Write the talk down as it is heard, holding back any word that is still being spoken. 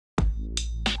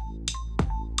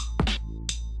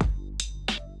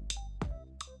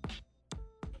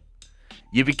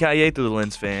Yippee-ki-yay to the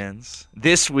Lens fans.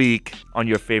 This week on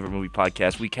your favorite movie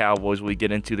podcast, we Cowboys, we get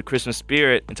into the Christmas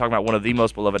spirit and talk about one of the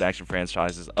most beloved action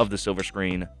franchises of the silver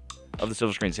screen's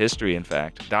history, in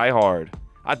fact. Die Hard.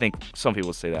 I think some people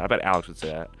would say that. I bet Alex would say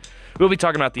that. We'll be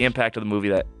talking about the impact of the movie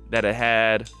that it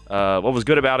had, what was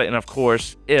good about it, and of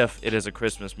course, if it is a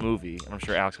Christmas movie. And I'm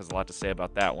sure Alex has a lot to say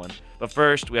about that one. But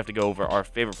first, we have to go over our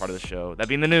favorite part of the show, that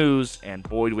being the news, and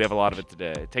boy, do we have a lot of it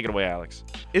today. Take it away, Alex.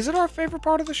 Is it our favorite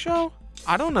part of the show?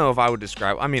 I don't know if I would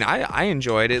describe. I mean, I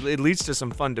enjoy it. It leads to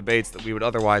some fun debates that we would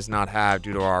otherwise not have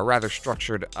due to our rather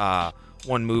structured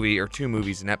one movie or two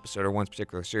movies an episode or one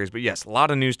particular series. But yes, a lot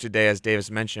of news today, as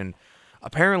Davis mentioned.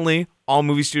 Apparently, all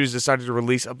movie studios decided to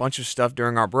release a bunch of stuff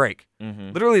during our break.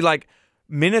 Mm-hmm. Literally, like,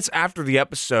 minutes after the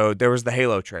episode, there was the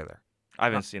Halo trailer. I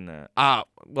haven't seen that.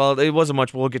 Well, it wasn't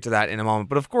much. We'll get to that in a moment.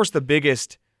 But, of course, the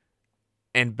biggest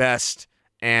and best,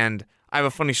 and I have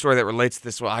a funny story that relates to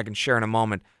this I can share in a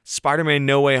moment. Spider-Man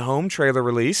No Way Home trailer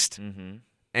released. Mm-hmm.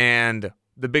 And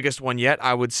the biggest one yet,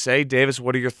 I would say. Davis,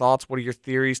 what are your thoughts? What are your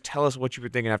theories? Tell us what you were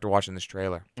thinking after watching this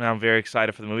trailer. I'm very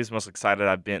excited for the movie. It's the most excited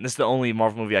I've been. This is the only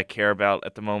Marvel movie I care about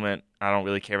at the moment. I don't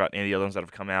really care about any of the other ones that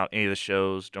have come out. Any of the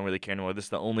shows, don't really care anymore. This is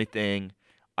the only thing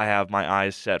I have my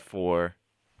eyes set for.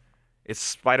 It's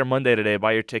Spider Monday today.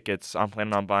 Buy your tickets. I'm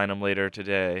planning on buying them later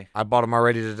today. I bought them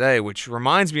already today, which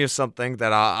reminds me of something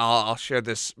that I'll share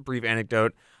this brief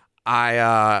anecdote.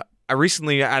 I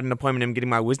recently had an appointment. I'm getting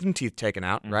my wisdom teeth taken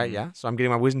out, right? Mm-hmm. Yeah. So I'm getting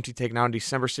my wisdom teeth taken out on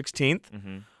December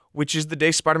 16th, which is the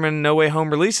day Spider-Man No Way Home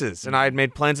releases. Mm-hmm. And I had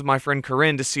made plans with my friend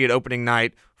Corinne to see it opening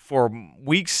night for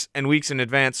weeks and weeks in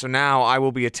advance. So now I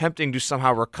will be attempting to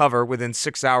somehow recover within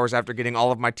 6 hours after getting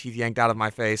all of my teeth yanked out of my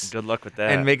face. Good luck with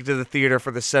that. And make it to the theater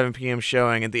for the 7 p.m.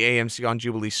 showing at the AMC on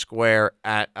Jubilee Square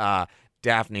at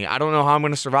Daphne. I don't know how I'm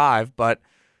going to survive, but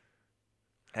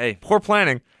hey, poor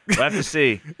planning. We'll have to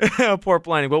see. Poor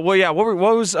planning. But, well, yeah, what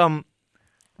was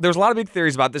there's a lot of big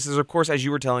theories about this. Is, of course, as you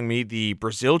were telling me, the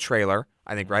Brazil trailer,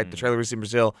 I think, right? The trailer was in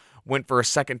Brazil, went for a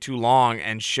second too long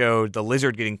and showed the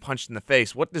lizard getting punched in the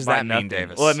face. What does that mean,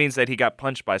 Davis? Well, it means that he got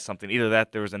punched by something. Either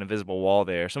that, there was an invisible wall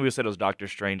there. Some people said it was Doctor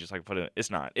Strange. Just like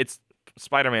it's not. It's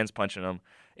Spider-Man's punching him,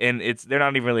 and they're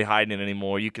not even really hiding it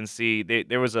anymore. You can see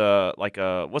there was a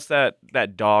what's that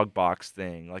dog box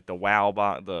thing, like the Wow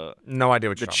box, no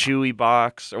idea what you're talking Chewy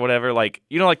box or whatever. Like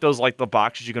like those the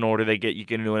boxes you can order. You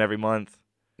get a new one every month.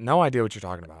 No idea what you're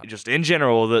talking about. Just in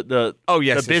general, the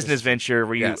business venture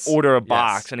where you order a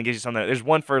box and it gives you something. There's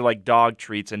one for like dog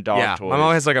treats and dog toys. My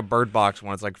mom has like a bird box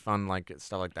one. It's like fun, like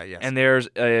stuff like that. Yes. And there was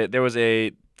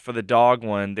for the dog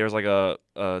one. There's like a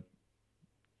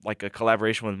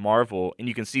collaboration with Marvel, and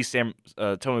you can see Tobey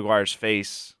Maguire's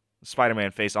face, Spider-Man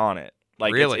face on it.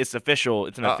 Like really? It's official.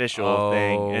 It's an official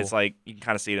thing. And it's like you can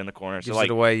kind of see it in the corner. Gives so like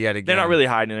it away yet again. They're not really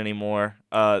hiding it anymore.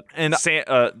 And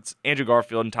Andrew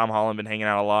Garfield and Tom Holland been hanging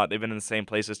out a lot. They've been in the same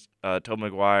place as Tobey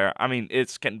Maguire. I mean,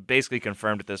 it's basically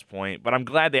confirmed at this point. But I'm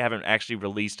glad they haven't actually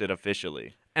released it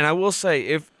officially. And I will say,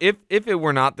 if it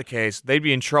were not the case, they'd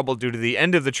be in trouble due to the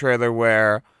end of the trailer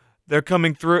where they're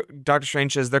coming through. Doctor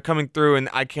Strange says they're coming through, and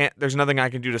there's nothing I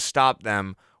can do to stop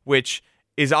them, which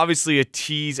is obviously a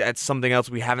tease at something else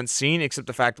we haven't seen, except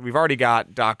the fact that we've already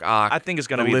got Doc Ock. I think it's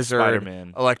going to be Lizard,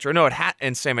 Spider-Man. Electro. No,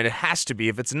 and Sam, it has to be.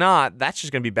 If it's not, that's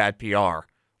just going to be bad PR.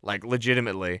 Like,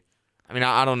 legitimately. I mean,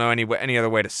 I don't know any other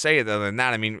way to say it other than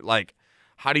that. I mean, like,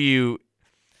 how do you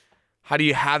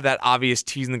have that obvious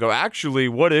tease and then go, actually,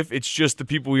 what if it's just the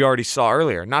people we already saw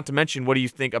earlier? Not to mention, what do you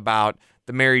think about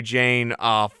the Mary Jane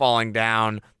falling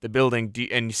down the building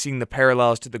and seeing the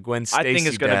parallels to the Gwen Stacy I think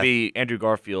it's going to death? be Andrew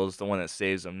Garfield's the one that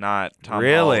saves him, not Tom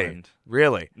Holland.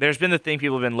 Really? There's been the thing,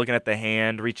 people have been looking at the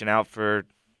hand, reaching out for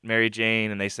Mary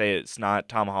Jane, and they say it's not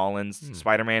Tom Holland's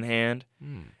Spider-Man hand,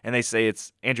 and they say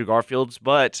it's Andrew Garfield's,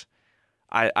 but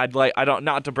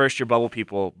not to burst your bubble,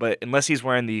 people, but unless he's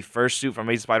wearing the first suit from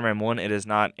Amazing Spider-Man 1, it is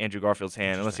not Andrew Garfield's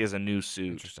hand unless he has a new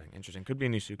suit. Interesting. Could be a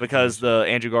new suit. Because the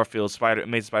Andrew Garfield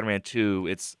Amazing Spider-Man 2,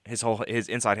 it's his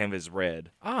inside hand is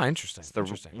red. Ah, interesting. It's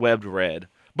the webbed red.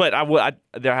 But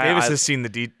Davis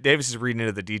is reading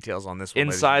into the details on this one.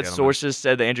 Inside sources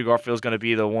said that Andrew Garfield is going to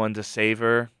be the one to save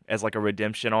her as like a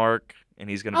redemption arc, and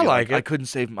he's going to be I couldn't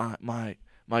save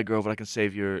my girl, but I can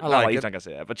save your. He's not gonna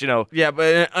say that, but Yeah,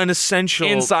 but an essential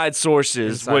inside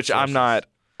sources, I'm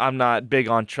not big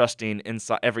on trusting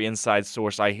every inside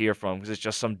source I hear from because it's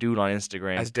just some dude on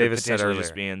Instagram. As Davis said earlier,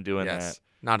 just doing that.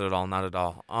 Not at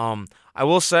all. I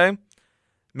will say,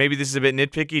 maybe this is a bit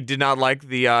nitpicky. Did not like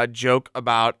the joke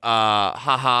about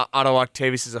haha, Otto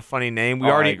Octavius is a funny name. We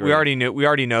already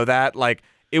know that. Like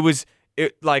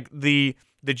the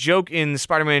joke in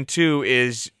Spider-Man 2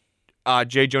 is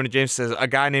J. Jonah Jameson says a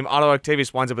guy named Otto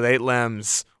Octavius winds up with 8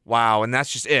 limbs. wow, and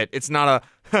that's just it. It's not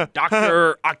a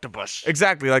Dr. Octopus.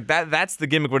 exactly like that. That's the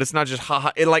gimmick, but it's not just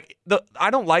haha. I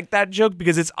don't like that joke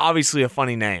because it's obviously a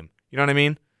funny name. You know what I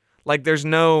mean? Like there's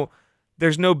no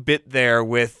bit there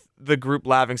with the group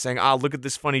laughing, saying, "Ah, look at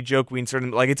this funny joke we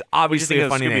inserted." Like it's obviously a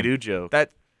funny Scooby-Doo name. joke.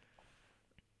 That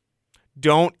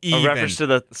don't even. A reference to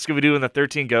the Scooby-Doo and the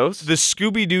 13 Ghosts? The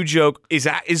Scooby-Doo joke is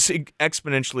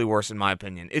exponentially worse in my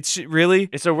opinion. It's really.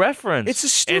 It's a reference. It's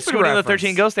a And stupid Scooby-Doo and the reference.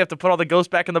 13 Ghosts, they have to put all the ghosts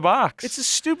back in the box. It's a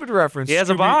stupid reference. He has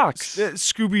a box.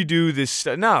 Scooby-Doo.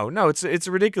 No. It's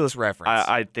a ridiculous reference.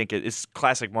 I think it's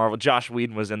classic Marvel. Josh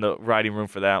Whedon was in the writing room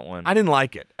for that one. I didn't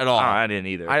like it at all. I didn't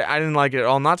either. I didn't like it at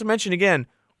all. Not to mention, again,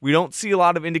 we don't see a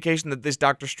lot of indication that this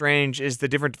Doctor Strange is the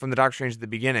different from the Doctor Strange at the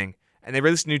beginning. And they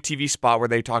released a new TV spot where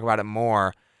they talk about it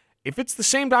more. If it's the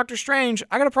same Doctor Strange,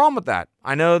 I got a problem with that.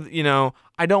 I know,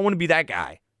 I don't want to be that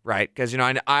guy, right? Because,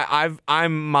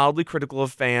 I'm mildly critical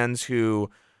of fans who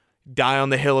die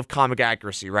on the hill of comic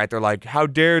accuracy, right? They're like, how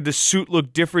dare the suit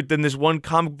look different than this one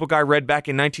comic book I read back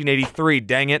in 1983,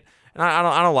 dang it. And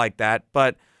I don't like that,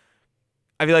 but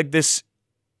I feel like this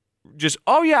just,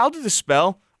 oh yeah, I'll do the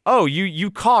spell. Oh, you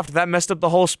coughed, that messed up the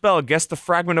whole spell. Guess the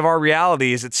fragment of our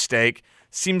reality is at stake.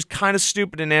 Seems kind of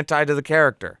stupid and anti to the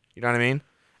character. You know what I mean?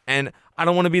 And I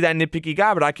don't want to be that nitpicky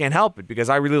guy, but I can't help it because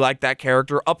I really like that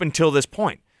character up until this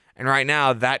point. And right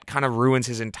now, that kind of ruins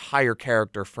his entire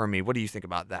character for me. What do you think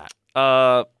about that?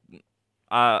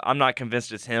 I'm not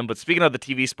convinced it's him, but speaking of the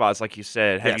TV spots, like you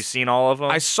said, have you seen all of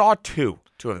them? I saw two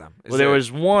of them. There was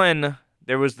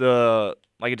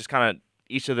it just kind of,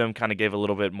 each of them kind of gave a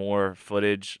little bit more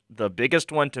footage. The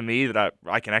biggest one to me that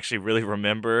I can actually really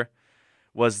remember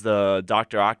was the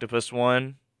Dr. Octopus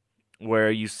one, where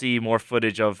you see more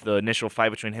footage of the initial fight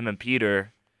between him and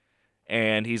Peter,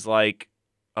 and he's like,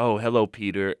 "Oh, hello,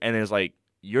 Peter," and then it's like,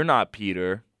 "You're not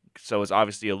Peter," so it's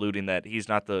obviously alluding that he's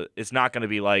not it's not going to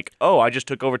be like, "Oh, I just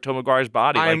took over Tom Maguire's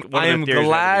body." I am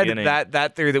glad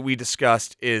that theory that we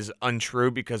discussed is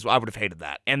untrue because I would have hated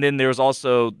that. And then there was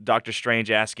also Doctor Strange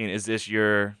asking, "Is this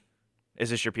your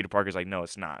Peter Parker?" He's like, "No,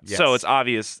 it's not." Yes. So it's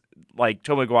obvious, like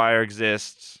Tom Maguire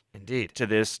exists Indeed to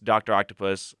this Dr.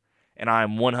 Octopus. And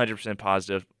I'm 100%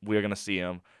 positive we're going to see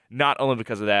him. Not only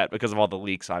because of that, because of all the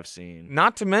leaks I've seen.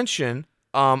 Not to mention,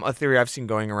 a theory I've seen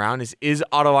going around is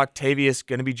Otto Octavius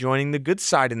going to be joining the good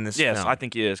side in this film? Yes, I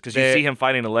think he is. Because you see him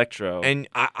fighting Electro. And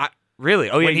I really?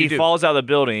 Oh, yeah, when he falls out of the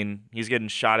building, he's getting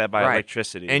shot at by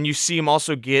electricity. And you see him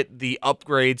also get the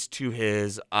upgrades to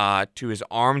his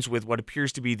arms with what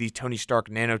appears to be the Tony Stark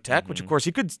nanotech, which, of course,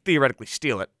 he could theoretically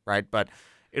steal it, right? But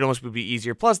it almost would be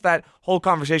easier. Plus, that whole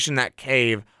conversation in that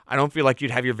cave, I don't feel like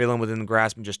you'd have your villain within the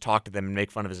grasp and just talk to them and make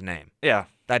fun of his name. Yeah.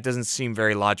 That doesn't seem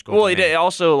very logical. Well, to me. it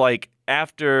also, like,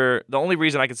 after... The only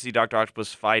reason I could see Dr.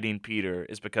 Octopus fighting Peter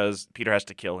is because Peter has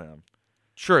to kill him.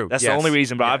 True. That's yes, the only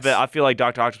reason, but yes. I feel like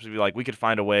Dr. Octopus would be like, we could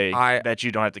find a way that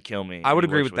you don't have to kill me. I would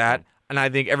agree with that. And I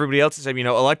think everybody else is saying,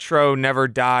 Electro never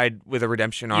died with a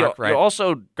redemption arc, right?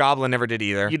 Also, Goblin never did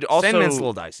either. Sandman's a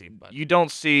little dicey. But. You don't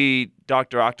see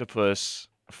Dr. Octopus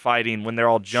fighting when they're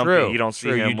all jumping. True. You don't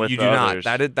see him with you the do others.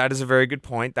 Not. That is a very good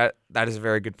point. That is a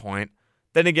very good point.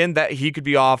 Then again, that he could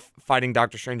be off fighting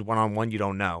Doctor Strange one-on-one. You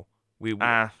don't know. He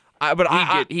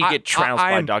get trounced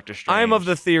by Doctor Strange. I am of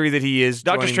the theory that he is.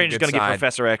 Doctor Strange is going to get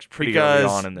Professor X pretty early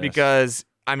on in this. Because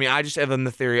I just have in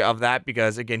the theory of that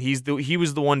because again, he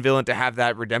was the one villain to have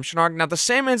that redemption arc. Now the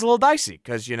Sandman's a little dicey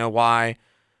because you know why.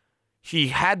 He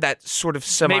had that sort of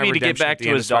maybe to get back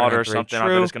to his daughter or something. True,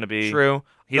 I bet it's going to be true.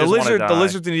 The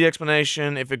lizard's in the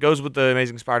explanation. If it goes with the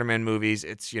Amazing Spider-Man movies,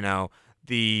 it's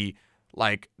the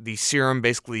serum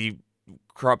basically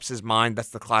corrupts his mind. That's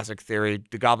the classic theory.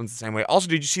 The Goblin's the same way. Also,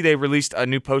 did you see they released a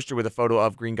new poster with a photo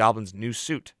of Green Goblin's new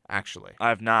suit? Actually, I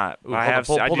have not. Ooh, I have.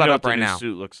 Pull I do that know up what right the new now.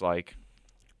 suit looks like.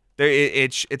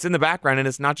 It's in the background and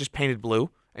it's not just painted blue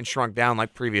and shrunk down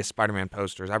like previous Spider-Man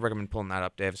posters. I recommend pulling that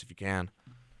up, Davis, if you can.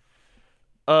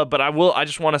 But I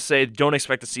just want to say, don't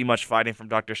expect to see much fighting from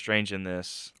Doctor Strange in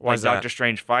this. Why is that? Doctor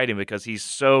Strange fighting because he's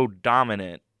so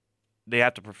dominant. They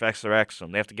have to Professor X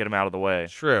him. They have to get him out of the way.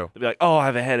 True. They'll be like, "Oh, I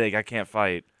have a headache. I can't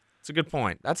fight." It's a good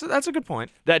point. That's a good point.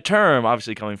 That term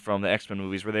obviously coming from the X-Men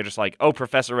movies, where they're just like, "Oh,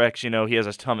 Professor X, he has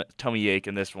a tummy ache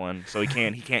in this one, so he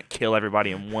can't kill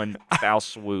everybody in one foul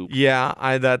swoop."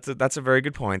 Yeah, that's a very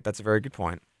good point. That's a very good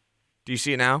point. Do you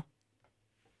see it now?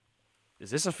 Is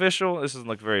this official? This doesn't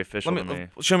look very official to me.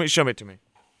 Show it to me.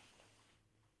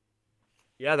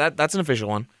 Yeah, that's an official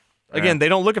one. Again, they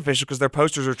don't look official because their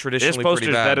posters are traditionally This poster's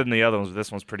pretty bad. better than the other ones, but this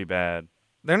one's pretty bad.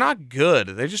 They're not good.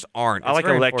 They just aren't. I It's like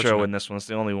very Electro unfortunate. in this one. It's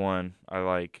the only one I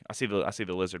like. I see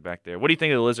the lizard back there. What do you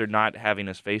think of the lizard not having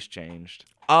his face changed?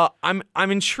 I'm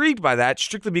intrigued by that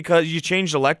strictly because you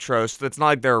changed Electro, so it's not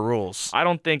like there are rules. I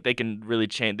don't think they can really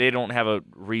change. They don't have a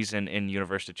reason in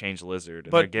universe to change the lizard.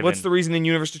 And But what's the reason in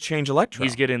universe to change Electro?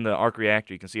 He's getting the arc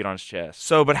reactor. You can see it on his chest.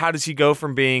 So, but how does he go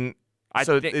from being? I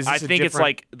think it's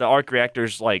like the arc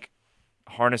reactor's like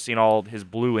harnessing all his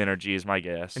blue energy is my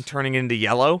guess. And turning it into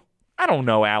yellow. I don't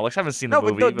know, Alex. I haven't seen the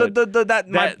movie.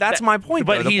 But that's my point.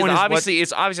 But though. he's point obviously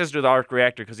it's obviously has to do with the arc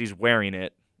reactor because he's wearing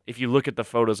it. If you look at the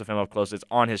photos of him up close, it's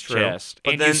on his chest.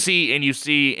 But and then, you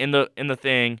see in the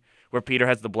thing where Peter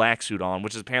has the black suit on,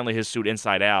 which is apparently his suit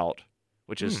inside out,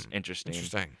 which is interesting.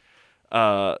 Interesting.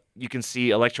 You can see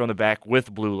Electro in the back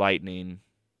with blue lightning.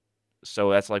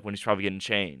 So that's like when he's probably getting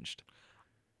changed.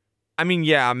 I mean,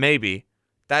 yeah, maybe.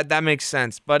 That makes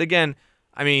sense. But again,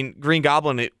 I mean, Green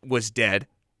Goblin was dead.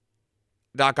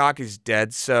 Doc Ock is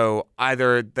dead, so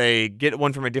either they get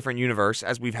one from a different universe,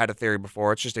 as we've had a theory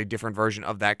before. It's just a different version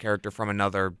of that character from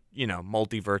another,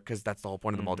 multiverse, because that's the whole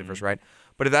point of the multiverse, right?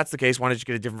 But if that's the case, why don't you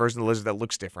get a different version of the lizard that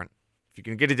looks different? If you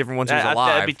can get a different one who's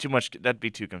alive. That'd be too much. That'd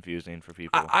be too confusing for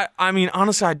people. I mean,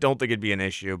 honestly, I don't think it'd be an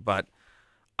issue, but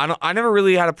I never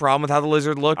really had a problem with how the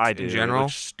lizard looked in general. It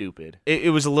looks stupid.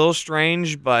 It was a little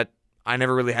strange, but I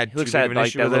never really had He looks too big at of an like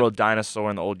issue that with little it. dinosaur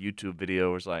in the old YouTube video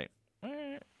where it's like,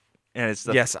 and it's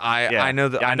the, Yes, I know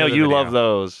that. I know you love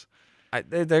those.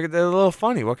 They're a little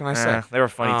funny. What can I say? They were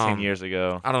funny 10 years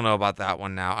ago. I don't know about that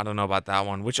one now. I don't know about that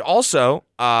one. Which also,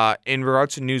 in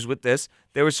regards to news with this,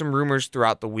 there were some rumors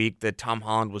throughout the week that Tom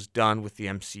Holland was done with the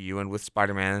MCU and with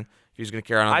Spider-Man. He was going to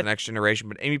carry on the next generation.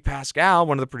 But Amy Pascal,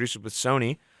 one of the producers with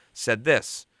Sony, said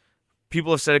this.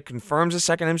 People have said it confirms a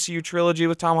second MCU trilogy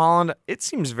with Tom Holland. It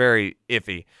seems very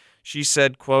iffy. She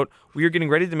said, quote, "We are getting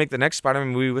ready to make the next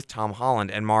Spider-Man movie with Tom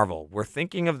Holland and Marvel. We're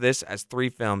thinking of this as 3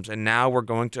 films, and now we're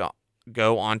going to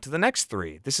go on to the next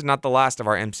 3. This is not the last of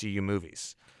our MCU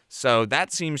movies." So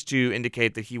that seems to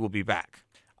indicate that he will be back.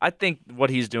 I think what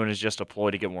he's doing is just a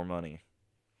ploy to get more money.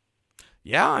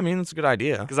 Yeah, I mean, that's a good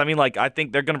idea. Because, I mean, like, I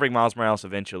think they're going to bring Miles Morales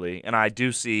eventually, and I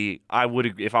do see,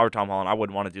 if I were Tom Holland, I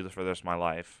wouldn't want to do this for the rest of my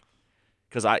life.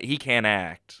 Because he can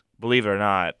act, believe it or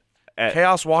not.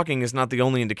 Chaos Walking is not the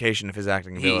only indication of his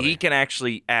acting ability. He can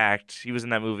actually act. He was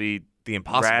in that movie, The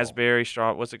Impossible. Raspberry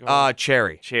Straw. What's it called?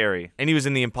 Cherry. And he was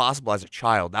in The Impossible as a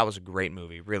child. That was a great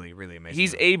movie. Really, really amazing.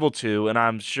 He's able to, and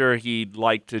I'm sure he'd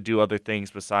like to do other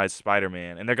things besides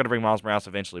Spider-Man. And they're going to bring Miles Morales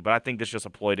eventually. But I think this is just a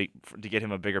ploy to get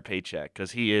him a bigger paycheck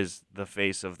because he is the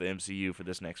face of the MCU for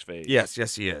this next phase. Yes,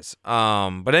 he is.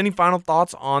 But any final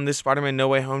thoughts on this Spider-Man No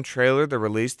Way Home trailer, the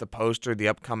release, the poster, the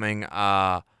upcoming...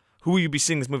 Who will you be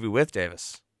seeing this movie with,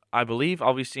 Davis? I believe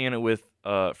I'll be seeing it with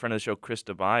a friend of the show, Chris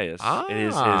Tobias. It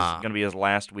is going to be his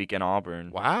last week in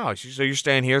Auburn. Wow. So you're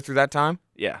staying here through that time?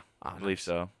 Yeah, I believe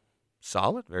so.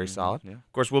 Solid. Very solid. Yeah.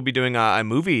 Of course, we'll be doing a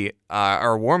movie,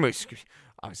 or a war movie.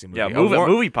 Obviously, movie. Yeah, a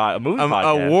movie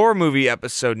podcast. A war movie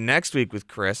episode next week with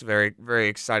Chris. Very, very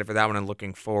excited for that one and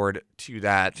looking forward to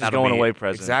that. He's going away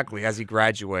present. Exactly, as he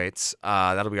graduates.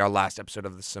 That'll be our last episode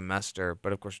of the semester.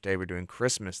 But, of course, today we're doing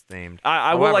Christmas themed.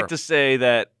 I would like to say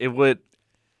that it would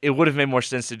have made more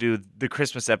sense to do the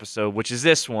Christmas episode, which is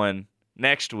this one,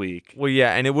 next week. Well,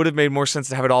 yeah, and it would have made more sense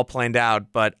to have it all planned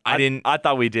out, but I didn't. I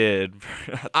thought we did.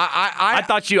 I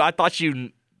thought you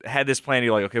had this plan.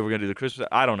 You're like, okay, we're gonna do the Christmas.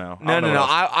 I don't know. No.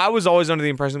 I was always under the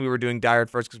impression we were doing Die Hard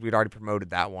first because we'd already promoted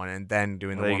that one and then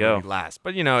doing the one movie last.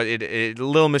 But it a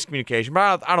little miscommunication.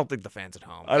 But I don't think the fans at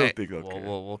home. I don't think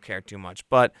we'll care too much.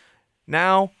 But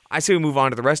now I say we move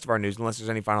on to the rest of our news, unless there's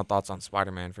any final thoughts on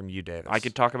Spider-Man from you, Davis. I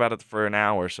could talk about it for an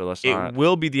hour, so let's not. It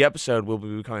will be the episode. We'll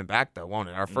be coming back though, won't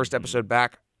it? Our first episode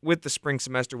back with the spring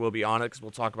semester will be on it because we'll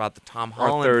talk about the Tom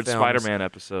Holland Our third films. Spider-Man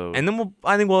episode. And then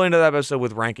I think we'll end that episode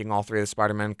with ranking all 3 of the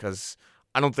Spider-Man because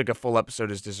I don't think a full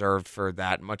episode is deserved for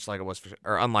that, much like it was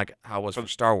unlike how it was for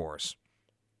Star Wars.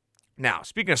 Now,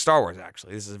 speaking of Star Wars,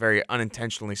 actually, this is a very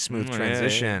unintentionally smooth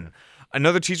transition. Yeah.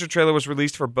 Another teaser trailer was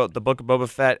released for the Book of Boba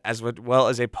Fett, as well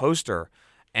as a poster.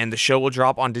 And the show will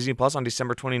drop on Disney Plus on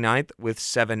December 29th with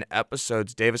 7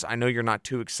 episodes. Davis, I know you're not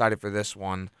too excited for this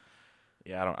one.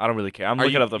 Yeah, I don't really care. I'm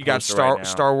looking up the poster right now.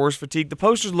 Star Wars fatigue. The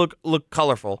posters look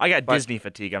colorful. I got Disney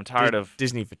fatigue. I'm tired of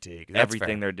Disney fatigue.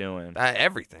 Everything they're doing.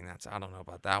 Everything. I don't know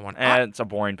about that one. And it's a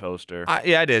boring poster.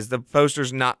 Yeah, it is. The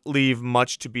posters not leave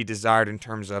much to be desired in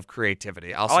terms of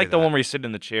creativity. I like the one where you sit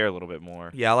in the chair a little bit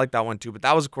more. Yeah, I like that one too. But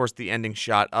that was, of course, the ending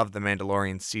shot of The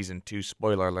Mandalorian Season 2.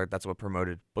 Spoiler alert. That's what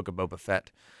promoted Book of Boba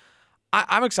Fett.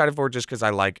 I'm excited for it just because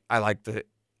I like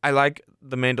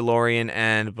The Mandalorian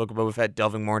and Book of Boba Fett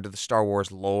delving more into the Star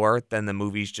Wars lore than the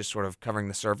movies just sort of covering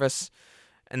the surface.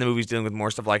 and the movie's dealing with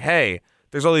more stuff like, hey,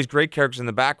 there's all these great characters in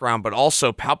the background, but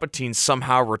also Palpatine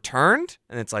somehow returned,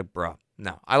 and it's like, bro,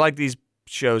 no. I like these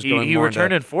shows going He more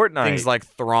returned into in Fortnite. things like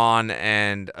Thrawn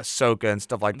and Ahsoka and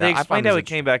stuff like that. They I explained find how these he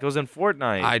came back. It was in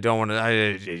Fortnite. I don't want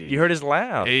to. You heard his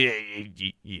laugh.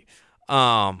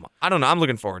 I don't know. I'm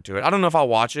looking forward to it. I don't know if I'll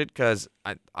watch it because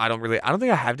I don't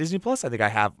think I have Disney Plus. I think I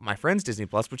have my friend's Disney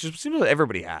Plus, which seems like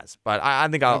everybody has. But I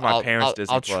think I'll my parents'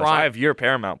 Disney I'll Plus. try. I have your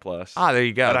Paramount Plus. There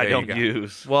you go. That there I you don't go.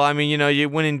 use. Well, I mean, you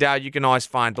when in doubt, you can always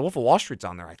find The Wolf of Wall Street's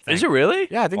on there. I think. Is it really?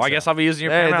 Yeah, I think well, so. I guess I'll be using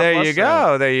your there, Paramount there Plus. you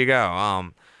go. There you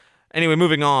go. Anyway,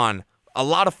 moving on. A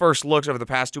lot of first looks over the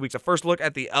past 2 weeks. A first look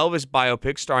at the Elvis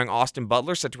biopic starring Austin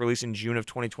Butler, set to release in June of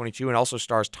 2022, and also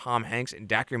stars Tom Hanks and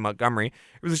Dacre Montgomery.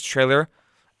 It was a trailer,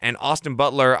 and Austin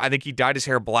Butler, I think he dyed his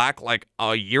hair black like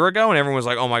a year ago, and everyone was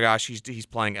like, "Oh my gosh, he's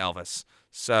playing Elvis."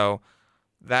 So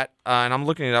that, and I'm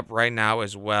looking it up right now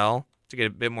as well to get a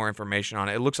bit more information on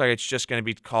it. It looks like it's just going to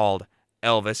be called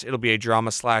Elvis. It'll be a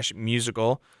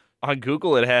drama/musical. On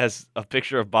Google, it has a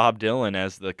picture of Bob Dylan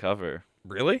as the cover.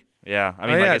 Really? Yeah, I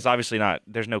mean, it's obviously not.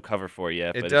 There's no cover for it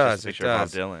yet, but it's just a picture of Bob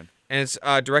Dylan. And it's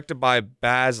directed by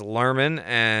Baz Luhrmann.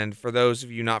 And for those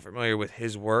of you not familiar with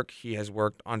his work, he has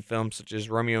worked on films such as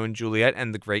Romeo and Juliet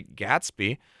and The Great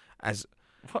Gatsby.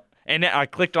 And I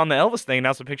clicked on the Elvis thing.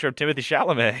 Now it's a picture of Timothy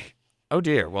Chalamet. Oh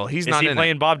dear. Well, he's not. Is he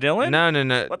playing Bob Dylan?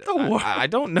 No. What the world? I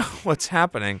don't know what's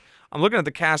happening. I'm looking at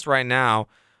the cast right now.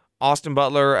 Austin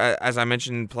Butler, as I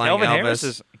mentioned, playing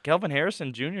Elvis. Kelvin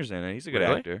Harrison Jr.'s in it. He's a good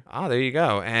actor. There you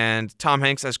go. And Tom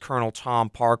Hanks as Colonel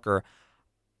Tom Parker.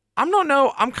 I don't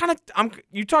know.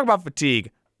 You talk about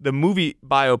fatigue. The movie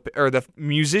biopic or the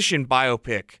musician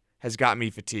biopic has got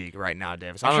me fatigued right now,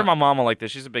 Davis. I'm sure my mom will like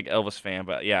this. She's a big Elvis fan,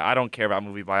 but yeah, I don't care about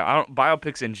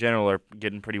biopics in general are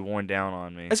getting pretty worn down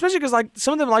on me. Especially because like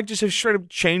some of them just have straight up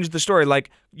changed the story.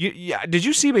 Like, did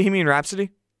you see Bohemian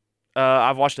Rhapsody?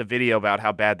 I've watched a video about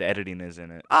how bad the editing is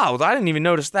in it. Oh, well, I didn't even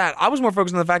notice that. I was more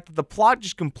focused on the fact that the plot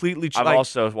just completely. I've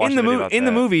also watched in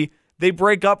the movie. They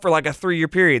break up for like a 3-year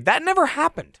period. That never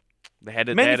happened.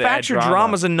 Manufactured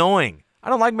drama is annoying. I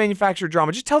don't like manufactured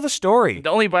drama. Just tell the story. The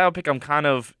only biopic I'm kind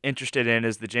of interested in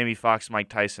is the Jamie Foxx Mike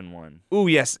Tyson one. Ooh,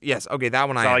 yes. Okay, that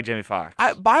one I like Jamie Foxx.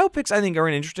 Biopics, I think, are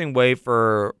an interesting way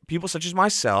for people such as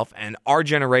myself and our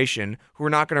generation who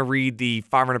are not going to read the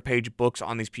 500-page books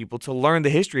on these people to learn the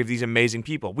history of these amazing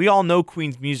people. We all know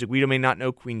Queen's music. We may not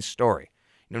know Queen's story.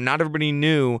 Not everybody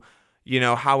knew,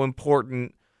 how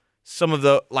important some of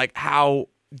the, how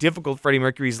difficult Freddie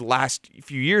Mercury's last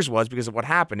few years was because of what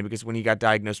happened and because when he got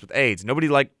diagnosed with AIDS.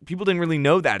 People didn't really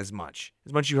know that as much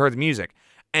as you heard the music.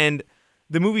 And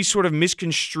the movie sort of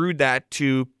misconstrued that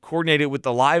to coordinate it with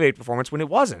the Live Aid performance when it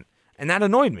wasn't. And that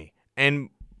annoyed me. And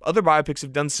other biopics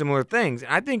have done similar things.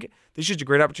 And I think this is a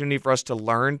great opportunity for us to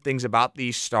learn things about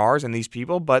these stars and these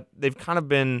people, but they've kind of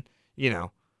been,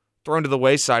 thrown to the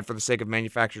wayside for the sake of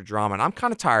manufactured drama, and I'm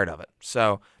kind of tired of it.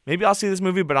 So maybe I'll see this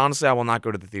movie, but honestly, I will not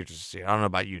go to the theaters to see it. I don't know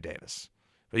about you, Davis.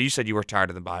 But you said you were tired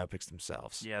of the biopics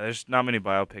themselves. Yeah, there's not many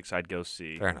biopics I'd go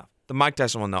see. Fair enough. The Mike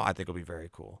Tyson one, though, I think will be very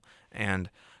cool. And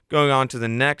going on to the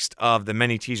next of the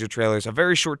many teaser trailers, a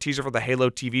very short teaser for the Halo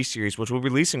TV series, which will be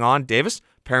releasing on, Davis,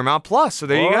 Paramount Plus. So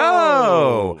there you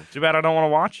go. Too bad I don't want to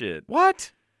watch it.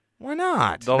 What? Why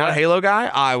not? Not a Halo guy?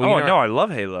 No, I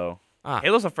love Halo.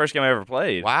 Halo's the first game I ever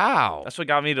played. Wow. That's what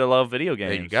got me to love video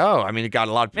games. There you go. I mean, it got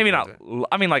a lot of people.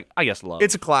 Maybe not. I guess love.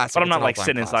 It's a classic. But I'm not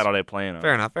sitting inside all day playing them.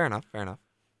 Fair enough.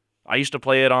 I used to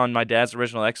play it on my dad's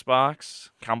original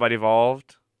Xbox, Combat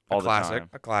Evolved, all the time.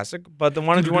 A classic. But then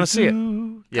why did you want to see it?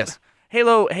 Yes.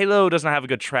 Halo doesn't have a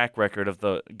good track record of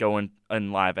the going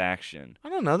in live action. I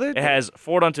don't know. It has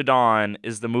Forward Unto Dawn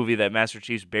is the movie that Master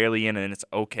Chief's barely in, and it's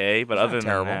okay. But other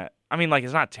than that,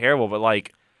 it's not terrible, but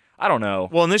I don't know.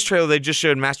 Well, in this trailer, they just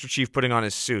showed Master Chief putting on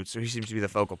his suit, so he seems to be the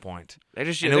focal point. They're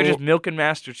just milking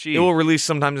Master Chief. It will release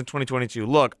sometimes in 2022.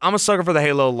 Look, I'm a sucker for the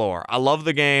Halo lore. I love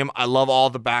the game. I love all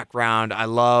the background. I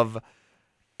love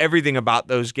everything about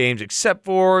those games, except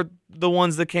for the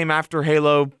ones that came after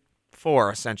Halo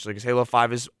 4, essentially, because Halo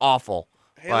 5 is awful.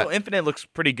 Halo Infinite looks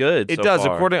pretty good. It does.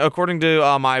 According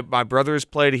to my brother who's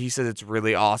played it, he says it's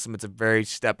really awesome. It's a very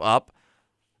step up.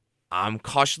 I'm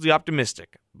cautiously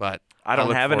optimistic, but I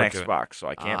don't have an Xbox, so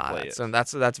I can't play it. So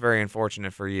that's very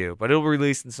unfortunate for you. But it'll be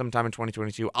released sometime in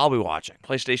 2022. I'll be watching.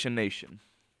 PlayStation Nation.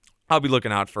 I'll be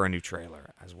looking out for a new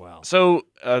trailer as well. So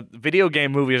video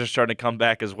game movies are starting to come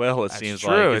back as well, it seems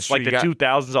like. It's like the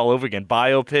 2000s all over again.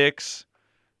 Biopics,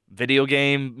 video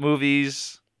game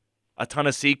movies, a ton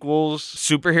of sequels.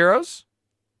 Superheroes.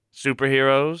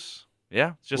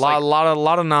 Yeah, it's just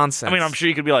lot of nonsense. I mean, I'm sure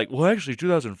you could be like, well, actually,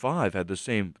 2005 had the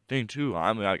same thing too.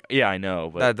 I'm like, yeah, I know,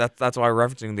 but that's why I'm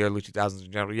referencing the early 2000s in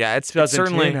general. Yeah, it's 2010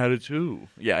 certainly had it too.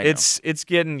 Yeah, I know. it's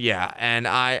getting and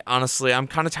I honestly I'm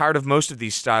kind of tired of most of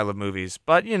these style of movies,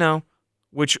 but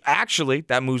which actually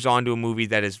that moves on to a movie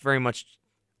that is very much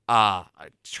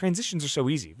transitions are so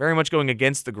easy, very much going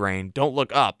against the grain. Don't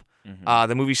Look Up.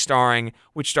 The movie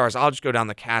which stars, I'll just go down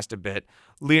the cast a bit.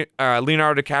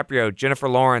 Leonardo DiCaprio, Jennifer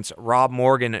Lawrence, Rob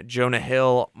Morgan, Jonah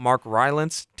Hill, Mark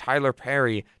Rylance, Tyler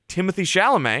Perry, Timothy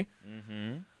Chalamet,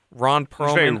 Ron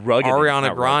Perlman,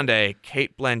 Ariana Grande,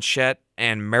 Kate Blanchett,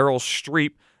 and Meryl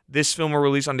Streep. This film will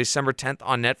release on December 10th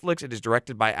on Netflix. It is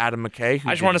directed by Adam McKay, who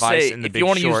I just want to say, if you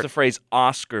want to Short. use the phrase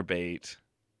Oscar bait,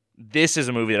 this is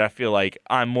a movie that I feel like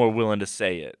I'm more willing to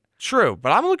say it. True,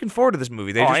 but I'm looking forward to this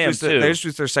movie. They just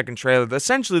released their second trailer.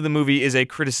 Essentially, the movie is a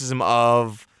criticism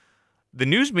of the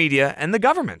news media and the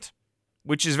government,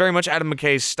 which is very much Adam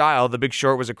McKay's style. The Big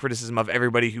Short was a criticism of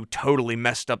everybody who totally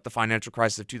messed up the financial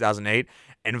crisis of 2008,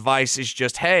 and Vice is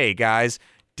just, hey, guys,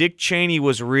 Dick Cheney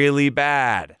was really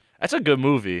bad. That's a good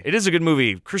movie. It is a good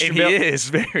movie.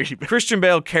 Christian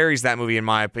Bale carries that movie, in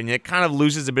my opinion. It kind of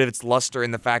loses a bit of its luster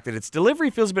in the fact that its delivery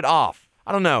feels a bit off.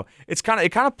 I don't know. It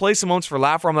kind of plays some moments for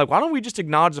laugh where I'm like, why don't we just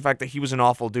acknowledge the fact that he was an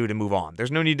awful dude and move on?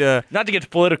 There's no need to... Not to get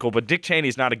political, but Dick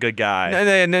Cheney's not a good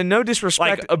guy. No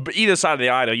disrespect. Like, either side of the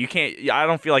aisle, you can't... I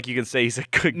don't feel like you can say he's a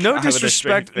good guy.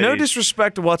 No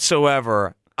disrespect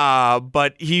whatsoever.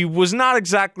 But he was not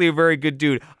exactly a very good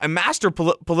dude. A master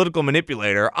political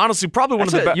manipulator. Honestly, probably one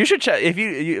of the best. You should check if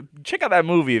you check out that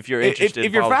movie if you're interested.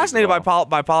 If you're fascinated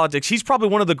by politics, he's probably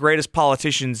one of the greatest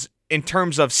politicians in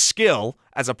terms of skill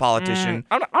as a politician.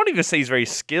 I don't even say he's very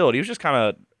skilled. He was just kind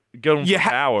of going for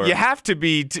power. You have to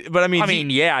be, but I mean,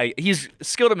 he's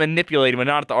skilled at manipulating, but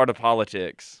not at the art of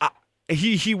politics.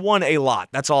 He won a lot.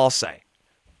 That's all I'll say.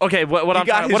 Okay, what I'm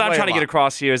trying to get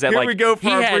across here is that we go for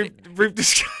our brief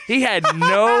discussion. He had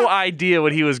no idea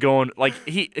what he was going. Like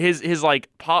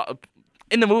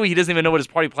in the movie, he doesn't even know what his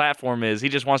party platform is. He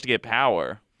just wants to get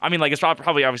power. I mean, like, it's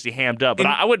probably obviously hammed up, but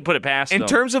I wouldn't put it past him. In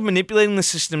terms of manipulating the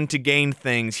system to gain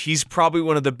things, he's probably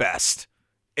one of the best.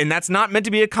 And that's not meant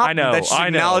to be a compliment. That's just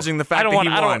acknowledging the fact that he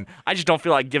won. I just don't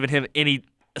feel like giving him any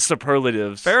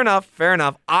superlatives. Fair enough.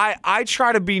 I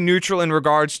try to be neutral in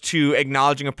regards to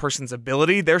acknowledging a person's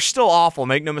ability. They're still awful,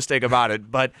 make no mistake about it.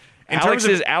 But Alex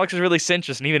is really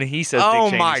sensuous, and even he says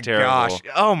Dick Cheney's terrible.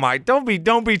 Oh my gosh!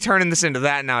 Don't be turning this into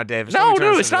that now, Davis. No,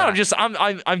 it's not.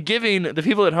 I'm giving the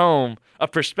people at home a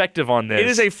perspective on this. It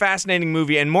is a fascinating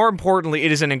movie, and more importantly,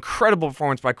 it is an incredible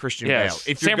performance by Christian Bale.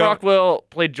 Sam Rockwell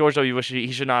played George W. Bush.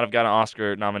 He should not have got an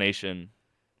Oscar nomination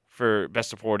for Best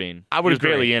Supporting. I would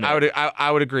agree. Barely in it. I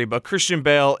would agree, but Christian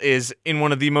Bale is in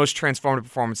one of the most transformative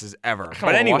performances ever.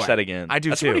 But anyway, watch that again. I do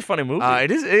That's too. That's a pretty funny movie. It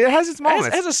is. It has its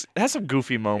moments. It has some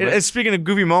goofy moments. Speaking of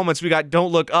goofy moments, we got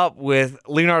Don't Look Up with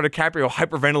Leonardo DiCaprio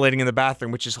hyperventilating in the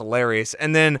bathroom, which is hilarious.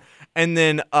 And then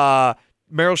Meryl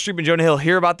Streep and Jonah Hill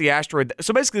hear about the asteroid.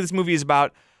 So basically, this movie is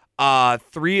about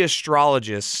 3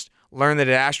 astrologists learn that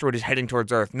an asteroid is heading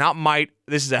towards Earth.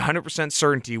 This is 100%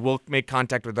 certainty will make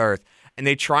contact with Earth. And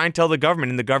they try and tell the government,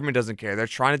 and the government doesn't care. They're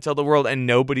trying to tell the world, and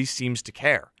nobody seems to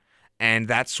care. And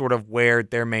that's sort of where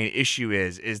their main issue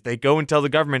is they go and tell the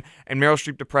government, and Meryl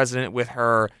Streep, the president, with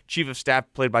her chief of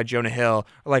staff, played by Jonah Hill,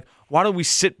 are like, why don't we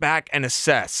sit back and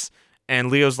assess?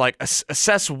 And Leo's like,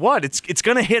 assess what? It's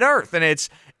going to hit Earth. And it's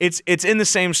in the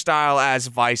same style as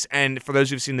Vice. And for those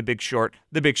who've seen The Big Short.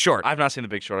 I've not seen The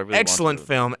Big Short. I really excellent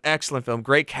film.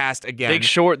 Great cast again. Big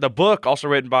Short, the book, also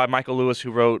written by Michael Lewis, who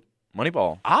wrote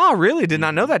Moneyball. Ah, really? Did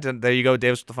not know that. There you go,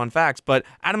 Davis, with the fun facts. But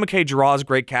Adam McKay draws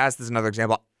great cast. This is another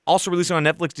example. Also releasing on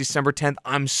Netflix December 10th.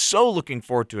 I'm so looking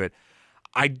forward to it.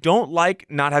 I don't like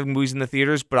not having movies in the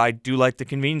theaters, but I do like the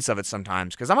convenience of it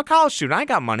sometimes because I'm a college student. I ain't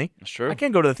got money. That's true. I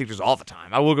can't go to the theaters all the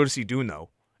time. I will go to see Dune, though,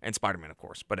 and Spider-Man, of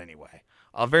course. But anyway,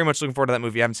 very much looking forward to that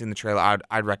movie. I haven't seen the trailer.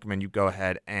 I'd recommend you go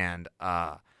ahead and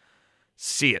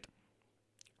see it.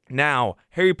 Now,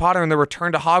 Harry Potter and the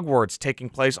Return to Hogwarts, taking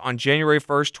place on January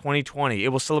 1st, 2020. It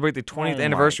will celebrate the 20th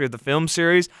anniversary of the film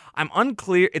series.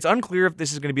 It's unclear if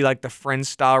this is going to be like the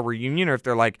Friends-style reunion or if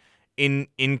they're like in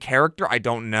character. I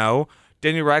don't know.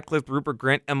 Daniel Radcliffe, Rupert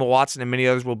Grint, Emma Watson, and many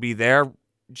others will be there.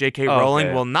 J.K.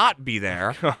 Rowling will not be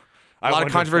there. A lot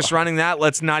of controversy surrounding that.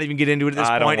 Let's not even get into it at this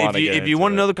point. If you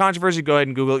want to know the controversy, go ahead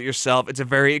and Google it yourself. It's a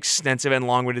very extensive and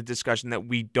long-winded discussion that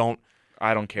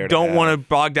I don't care. Don't want to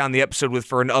bog down the episode with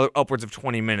for another upwards of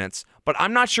 20 minutes. But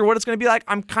I'm not sure what it's going to be like.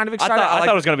 I'm kind of excited. I thought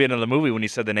it was going to be another movie when you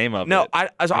said the name of it. No, I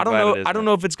don't know. I don't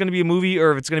know if it's going to be a movie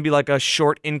or if it's going to be like a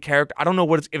short in character. I don't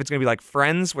know if it's going to be like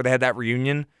Friends, where they had that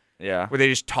reunion. Yeah. Where they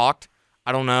just talked.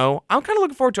 I don't know. I'm kind of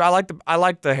looking forward to it. I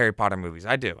like the Harry Potter movies.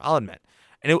 I do. I'll admit.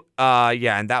 And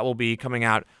and that will be coming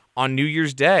out on New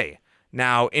Year's Day.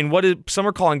 Now, in what some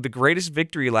are calling the greatest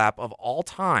victory lap of all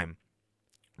time,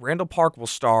 Randall Park will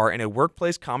star in a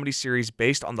workplace comedy series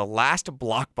based on the last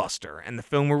blockbuster, and the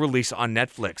film will release on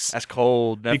Netflix. That's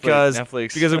cold.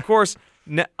 Netflix. Because of course,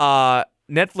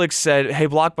 Netflix said, "Hey,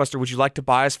 Blockbuster, would you like to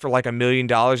buy us for like $1 million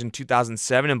in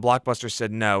 2007?" And Blockbuster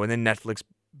said no, and then Netflix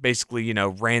basically,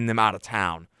 ran them out of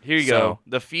town. Here you go.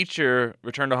 The feature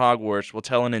Return to Hogwarts will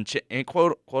tell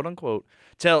quote unquote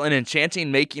tell an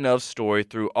enchanting making of story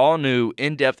through all new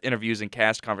in-depth interviews and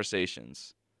cast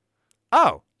conversations.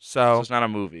 Oh. So it's not a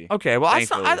movie. Okay, well, I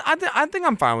think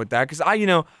I'm fine with that because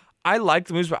I like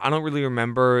the movies, but I don't really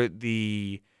remember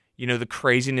the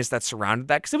craziness that surrounded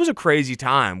that because it was a crazy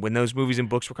time when those movies and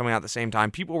books were coming out at the same time.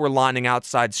 People were lining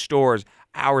outside stores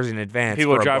hours in advance.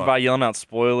 People were driving by yelling out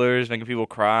spoilers, making people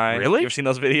cry. Really? You ever seen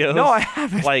those videos? No, I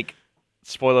haven't. Like,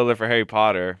 spoiler alert for Harry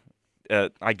Potter.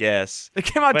 I guess. It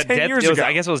came out 10 years ago.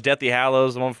 I guess it was Deathly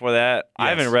Hallows, the one before that. Yes. I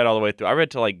haven't read all the way through. I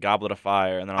read to like Goblet of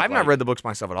Fire, and then I've not read the books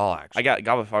myself at all. Actually,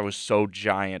 Goblet of Fire was so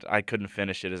giant I couldn't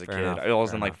finish it as a kid. Enough. I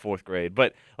was in like 4th grade,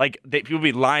 but like people would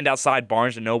be lined outside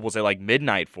Barnes and Nobles at like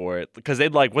midnight for it because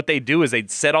what they'd do is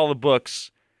they'd set all the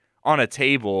books on a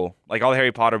table, like all the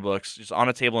Harry Potter books, just on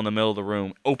a table in the middle of the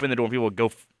room. Open the door, and people would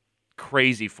go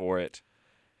crazy for it.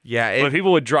 Yeah, but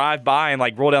people would drive by and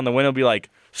like roll down the window and be like,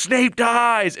 Snape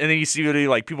dies, and then you see really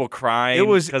like people crying. It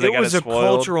was a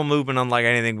cultural movement unlike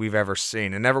anything we've ever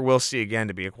seen, and never will see again,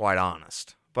 to be quite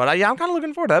honest. But I'm kind of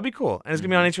looking forward to that. That'd be cool, and it's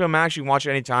gonna be on HBO Max. You can watch it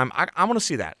anytime. I want to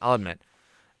see that. I'll admit.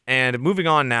 And moving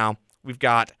on now, we've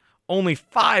got only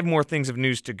 5 more things of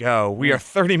news to go. We are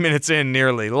 30 minutes in,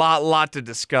 nearly. Lot to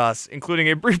discuss, including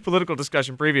a brief political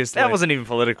discussion previously. That wasn't even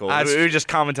political. We just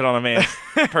commented on a man's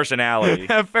personality.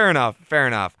 Fair enough.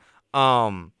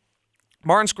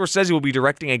 Martin Scorsese will be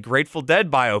directing a Grateful Dead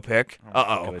biopic.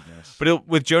 Goodness. But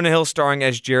with Jonah Hill starring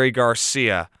as Jerry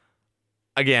Garcia.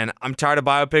 Again, I'm tired of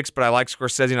biopics, but I like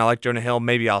Scorsese and I like Jonah Hill.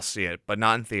 Maybe I'll see it, but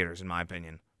not in theaters, in my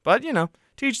opinion. But, to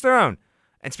each their own.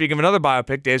 And speaking of another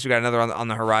biopic, Dave, we got another on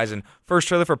the horizon. First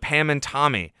trailer for Pam and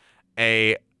Tommy,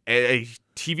 a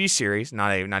TV series,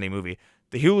 not a movie.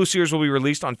 The Hulu series will be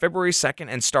released on February 2nd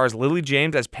and stars Lily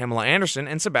James as Pamela Anderson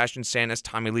and Sebastian Stan as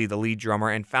Tommy Lee, the lead drummer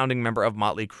and founding member of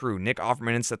Motley Crue. Nick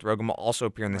Offerman and Seth Rogen will also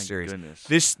appear in the series. Goodness.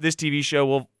 This TV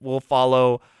show will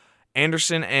follow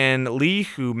Anderson and Lee,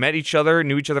 who knew each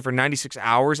other for 96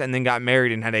 hours, and then got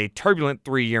married and had a turbulent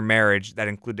 3-year marriage that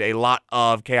included a lot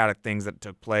of chaotic things that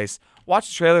took place. Watch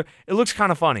the trailer. It looks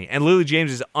kind of funny. And Lily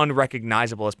James is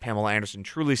unrecognizable as Pamela Anderson.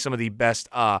 Truly some of the best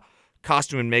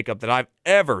costume and makeup that I've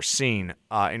ever seen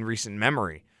in recent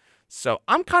memory. So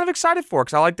I'm kind of excited for it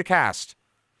because I like the cast.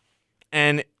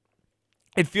 And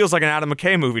it feels like an Adam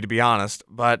McKay movie, to be honest,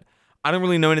 but I don't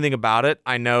really know anything about it.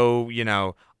 I know,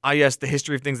 yes, the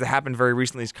history of things that happened very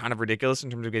recently is kind of ridiculous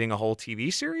in terms of getting a whole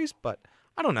TV series, but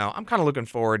I don't know. I'm kind of looking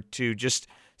forward to just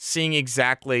seeing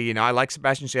exactly, I like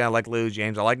Sebastian Stan, I like Lily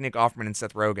James, I like Nick Offerman and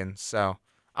Seth Rogen, so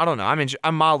I don't know.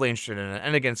 I'm mildly interested in it.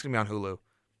 And again, it's going to be on Hulu.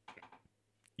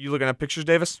 You looking at pictures,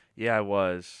 Davis? Yeah, I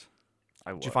was.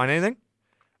 Did you find anything?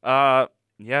 Yeah,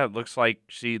 it looks like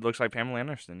Pamela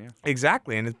Anderson, yeah.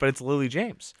 Exactly, but it's Lily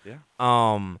James. Yeah.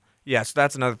 Yeah, so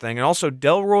that's another thing. And also,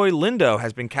 Delroy Lindo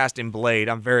has been cast in Blade.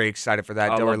 I'm very excited for that.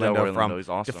 Delroy Lindo, he's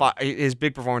awesome. His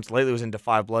big performance lately was in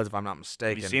Defy Bloods, if I'm not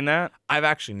mistaken. Have you seen that? I've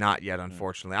actually not yet,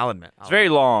 unfortunately. I'll admit. It's very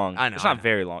long. I know. It's not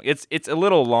very long. It's a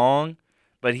little long,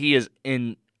 but he is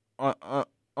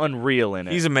unreal in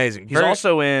it. He's amazing.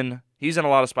 He's in a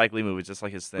lot of Spike Lee movies, just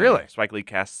like his thing. Really? Spike Lee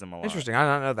casts him a lot. Interesting. I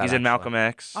don't know that. He's in Malcolm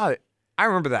X. Oh, I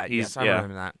remember that. Yes, I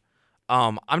remember that.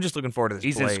 I'm just looking forward to this.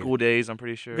 He's Blade. in School Days, I'm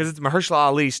pretty sure. Because it's Mahershala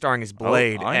Ali starring as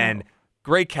Blade, and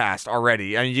great cast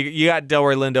already. I mean, you got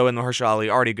Delroy Lindo and Mahershala Ali,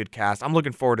 already a good cast. I'm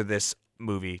looking forward to this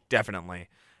movie, definitely.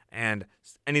 And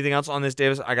anything else on this,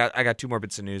 Davis? I got 2 more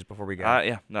bits of news before we go.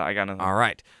 I got nothing. All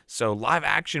right. So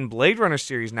live-action Blade Runner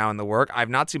series now in the work. I've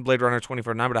not seen Blade Runner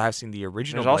 2049, but I have seen the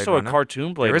original. There's also Blade Runner. a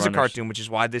cartoon Blade Runner. There is a cartoon, which is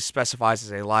why this specifies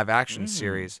as a live-action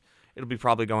series. It'll be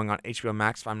probably going on HBO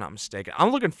Max, if I'm not mistaken.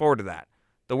 I'm looking forward to that.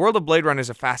 The world of Blade Runner is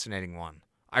a fascinating one.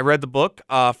 I read the book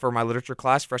for my literature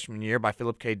class freshman year by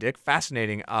Philip K. Dick.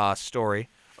 Fascinating story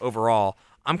overall.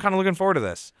 I'm kind of looking forward to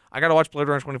this. I got to watch Blade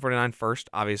Runner 2049 first,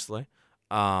 obviously.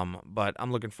 But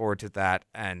I'm looking forward to that.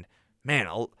 And, man,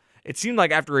 it seemed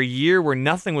like after a year where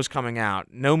nothing was coming out,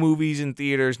 no movies in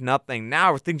theaters, nothing,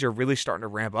 now things are really starting to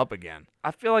ramp up again.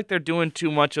 I feel like they're doing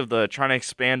too much of the trying to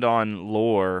expand on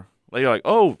lore. Like, you're like,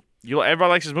 oh, Everybody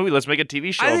likes this movie. Let's make a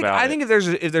TV show about it. I think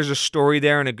if there's a story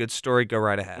there and a good story, go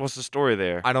right ahead. What's the story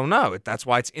there? I don't know. That's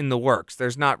why it's in the works.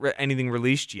 There's not anything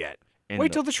released yet.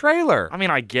 Wait till the trailer. I mean,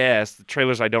 I guess the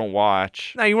trailers I don't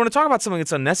watch. Now, you want to talk about something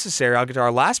that's unnecessary? I'll get to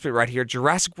our last bit right here.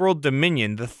 Jurassic World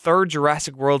Dominion, the third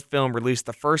Jurassic World film, released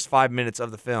the first 5 minutes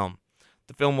of the film.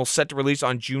 The film will set to release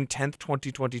on June 10th,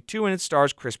 2022, and it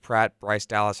stars Chris Pratt, Bryce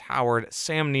Dallas Howard,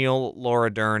 Sam Neill,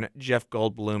 Laura Dern, Jeff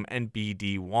Goldblum, and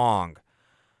B.D. Wong.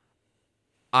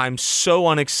 I'm so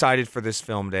unexcited for this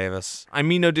film, Davis. I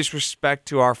mean no disrespect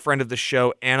to our friend of the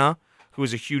show, Anna, who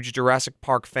is a huge Jurassic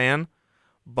Park fan,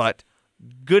 but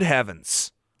good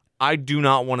heavens, I do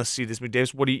not want to see this movie.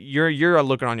 Davis, what do you're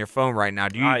looking on your phone right now?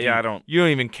 I don't. You don't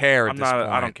even care at this point.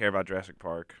 I don't care about Jurassic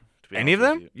Park. Any of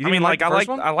them? I mean, like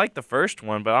I like the first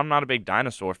one, but I'm not a big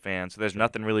dinosaur fan, so there's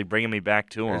nothing really bringing me back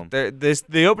to them.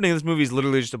 The opening of this movie is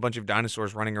literally just a bunch of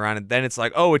dinosaurs running around, and then it's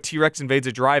like, oh, a T-Rex invades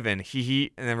a drive-in, hee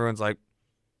hee, and everyone's like,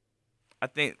 I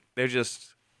think they're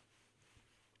just.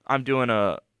 I'm doing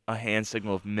a hand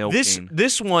signal of milking.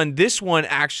 This one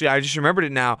actually, I just remembered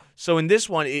it now. So in this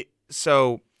one,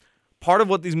 part of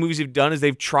what these movies have done is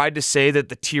they've tried to say that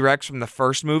the T-Rex from the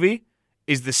first movie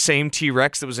is the same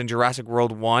T-Rex that was in Jurassic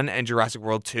World 1 and Jurassic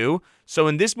World 2. So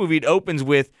in this movie, it opens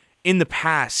with, in the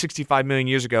past, 65 million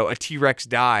years ago, a T-Rex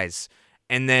dies,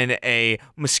 and then a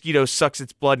mosquito sucks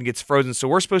its blood and gets frozen. So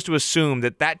we're supposed to assume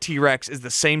that T-Rex is the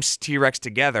same T-Rex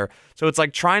together. So it's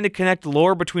like trying to connect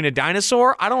lore between a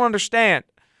dinosaur? I don't understand.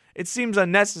 It seems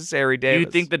unnecessary, Davis.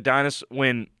 You think the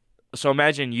dinosaur so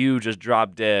imagine you just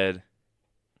drop dead,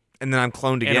 and then I'm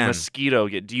cloned again. And a mosquito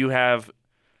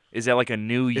is that like a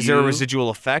new you? Is there a residual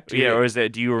effect? Yeah, or is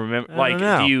that? Do you remember?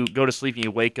 Do you go to sleep and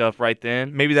you wake up right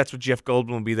then? Maybe that's what Jeff Goldblum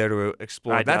will be there to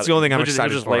explore. That's the only thing I'm excited for.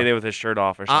 He'll just lay there with his shirt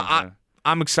off or something.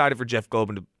 I'm excited for Jeff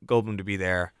Goldblum to be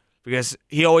there because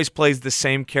he always plays the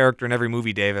same character in every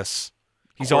movie. Davis,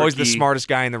 he's Quirky, always the smartest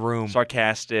guy in the room.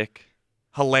 Sarcastic,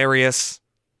 hilarious.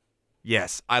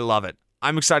 Yes, I love it.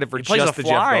 I'm excited for he plays just the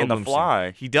Jeff Goldblum in The Fly.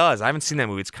 Scene. He does. I haven't seen that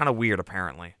movie. It's kind of weird,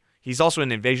 apparently. He's also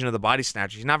in Invasion of the Body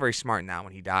Snatchers. He's not very smart in that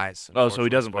when he dies. Oh, so he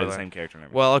doesn't play the same character in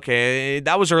everything. Well, okay.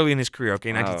 That was early in his career,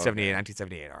 okay?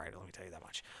 1978. All right, let me tell you that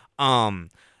much.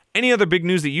 Any other big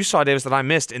news that you saw, Davis, that I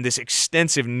missed in this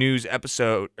extensive news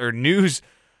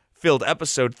filled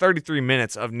episode, 33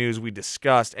 minutes of news we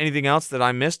discussed? Anything else that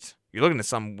I missed? You're looking at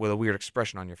something with a weird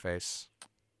expression on your face.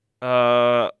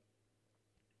 I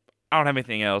don't have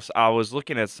anything else. I was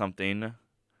looking at something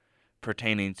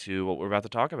pertaining to what we're about to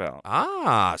talk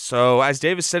about. So as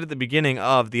Davis said at the beginning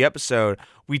of the episode,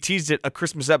 we teased it a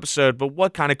Christmas episode, but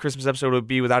what kind of Christmas episode would it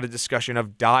be without a discussion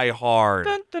of Die Hard?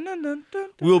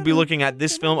 We will be looking at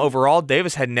this film overall.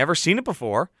 Davis had never seen it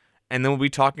before, and then we'll be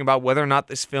talking about whether or not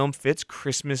this film fits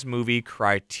Christmas movie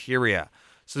criteria.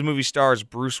 So the movie stars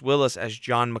Bruce Willis as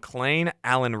John McClane,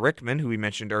 Alan Rickman, who we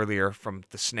mentioned earlier from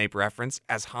the Snape reference,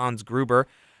 as Hans Gruber,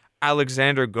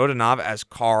 Alexander Godunov as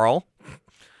Carl,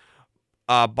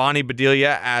 Bonnie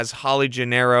Bedelia as Holly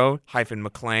Gennaro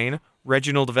 -McClane,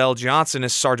 Reginald Vell Johnson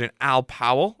as Sergeant Al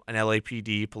Powell, an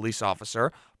LAPD police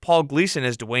officer, Paul Gleason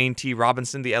as Dwayne T.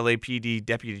 Robinson, the LAPD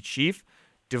deputy chief,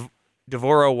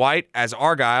 Devorah White as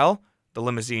Argyle, the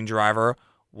limousine driver,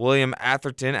 William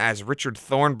Atherton as Richard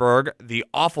Thornburg, the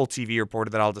awful TV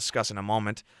reporter that I'll discuss in a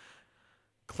moment,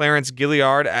 Clarence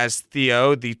Gilliard as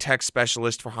Theo, the tech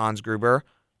specialist for Hans Gruber,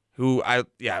 we'll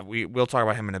talk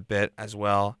about him in a bit as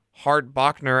well. Hart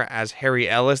Bachner as Harry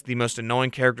Ellis, the most annoying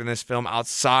character in this film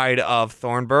outside of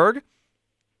Thornburg.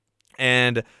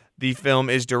 And the film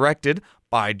is directed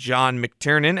by John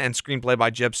McTiernan and screenplay by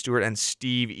Jeb Stewart and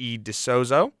Steve E.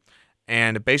 DeSozo.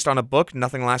 And based on a book,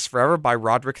 Nothing Lasts Forever, by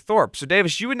Roderick Thorpe. So,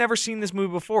 Davis, you had never seen this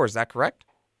movie before, is that correct?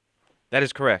 That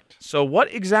is correct. So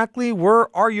what exactly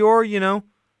are your,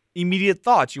 immediate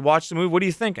thoughts? You watched the movie, what are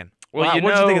you thinking? Well,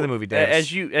 what did you think of the movie,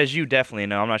 Davis? As you definitely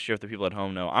know, I'm not sure if the people at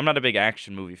home know, I'm not a big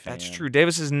action movie fan. That's true.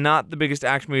 Davis is not the biggest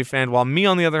action movie fan, while me,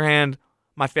 on the other hand,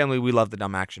 my family, we love the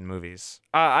dumb action movies.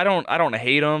 I don't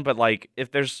hate them, but like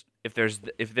if there's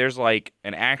like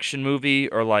an action movie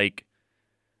or like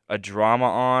a drama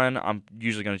on, I'm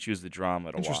usually going to choose the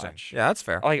drama to watch. Yeah, that's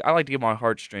fair. I like to get my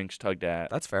heartstrings tugged at.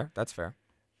 That's fair.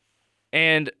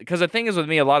 And because the thing is with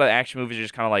me, a lot of action movies are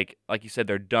just kind of like you said,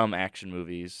 they're dumb action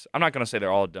movies. I'm not going to say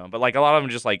they're all dumb, but like a lot of them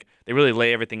just like, they really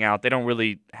lay everything out. They don't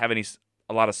really have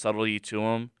a lot of subtlety to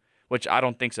them, which I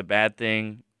don't think's a bad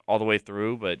thing all the way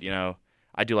through, but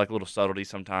I do like a little subtlety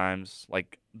sometimes,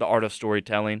 like the art of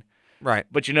storytelling. Right.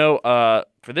 But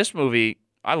for this movie,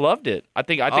 I loved it. I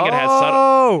think it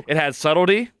had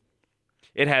subtlety.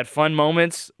 It had fun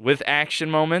moments with action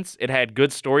moments. It had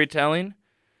good storytelling.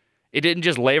 it didn't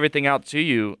just lay everything out to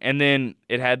you, and then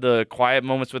it had the quiet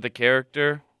moments with the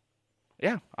character.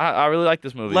 Yeah, I really like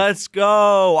this movie. Let's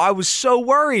go. I was so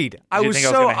worried. I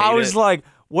was like,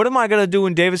 what am I gonna do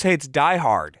when Davis hates Die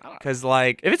Hard? Because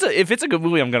like, if it's a good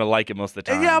movie, I'm gonna like it most of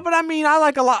the time. Yeah, but I mean, I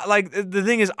like a lot. Like the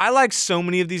thing is, I like so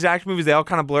many of these action movies. They all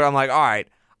kind of blur. I'm like, all right,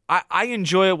 I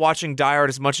enjoy watching Die Hard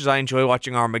as much as I enjoy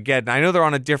watching Armageddon. I know they're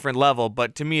on a different level,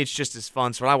 but to me, it's just as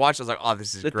fun. So when I watched it, I was like, oh,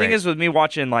 this is great. The thing is with me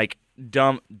watching like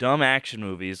dumb action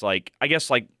movies, like I guess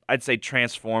like I'd say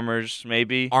Transformers,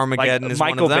 maybe Armageddon like is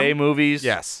Michael one of them? Bay movies.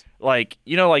 Yes. Like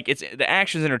like it's the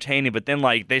action's entertaining, but then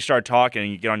like they start talking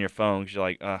and you get on your phone because you're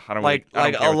like, I don't like really,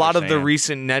 I don't care a what lot they're of the saying.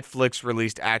 recent Netflix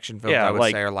released action films. Yeah, I would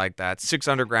like- say are like that. Six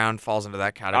Underground falls into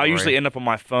that category. I'll usually end up on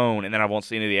my phone and then I won't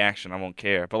see any of the action. I won't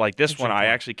care. But like this What's your one, I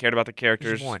point? actually cared about the What's your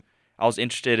characters. point? I was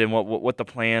interested in what the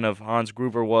plan of Hans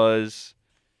Gruber was.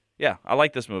 Yeah, I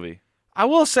like this movie. I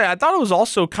will say I thought it was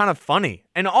also kind of funny.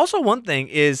 And also one thing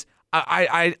is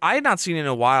I had not seen it in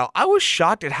a while. I was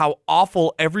shocked at how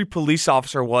awful every police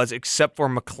officer was except for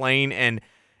McClane and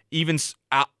even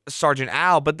Sergeant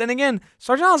Al. But then again,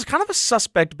 Sergeant Al is kind of a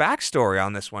suspect backstory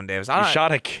on this one, Davis. He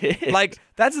shot a kid. Like,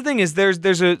 that's the thing is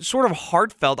there's a sort of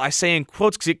heartfelt, I say in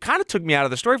quotes because it kind of took me out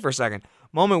of the story for a second,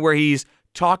 moment where he's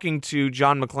talking to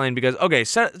John McClane because, okay,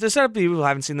 to set up the people who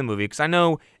haven't seen the movie, because I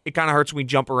know it kind of hurts when we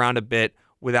jump around a bit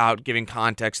without giving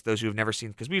context to those who have never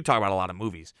seen, because we talk about a lot of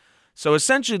movies. So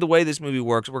essentially the way this movie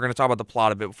works, we're going to talk about the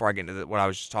plot a bit before I get into what I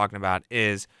was just talking about,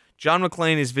 is John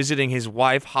McClane is visiting his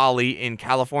wife, Holly, in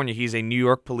California. He's a New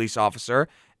York police officer,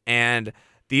 and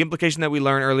the implication that we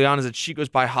learn early on is that she goes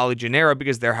by Holly Gennaro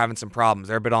because they're having some problems.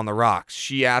 They're a bit on the rocks.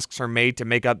 She asks her maid to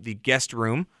make up the guest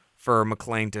room for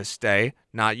McClane to stay,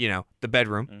 not, the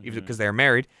bedroom, even because they're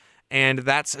married. And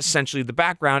that's essentially the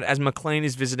background as McClane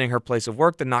is visiting her place of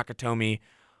work, the Nakatomi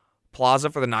Plaza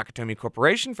for the Nakatomi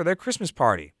Corporation, for their Christmas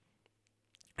party.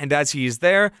 And as he is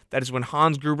there, that is when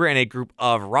Hans Gruber and a group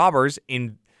of robbers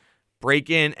break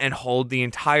in and hold the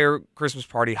entire Christmas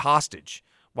party hostage,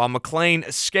 while McClane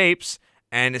escapes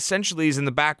and essentially is in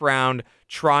the background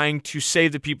trying to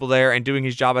save the people there and doing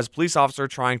his job as a police officer,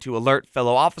 trying to alert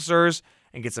fellow officers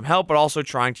and get some help, but also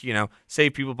trying to,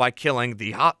 save people by killing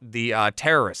the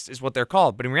terrorists, is what they're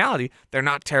called. But in reality, they're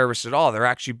not terrorists at all. They're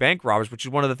actually bank robbers, which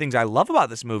is one of the things I love about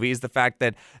this movie, is the fact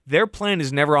that their plan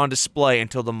is never on display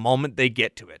until the moment they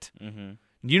get to it. Mm-hmm.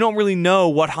 You don't really know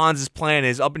what Hans's plan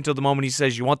is up until the moment he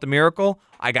says, "You want the miracle?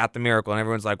 I got the miracle." And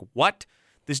everyone's like, "What?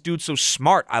 This dude's so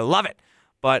smart. I love it."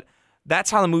 But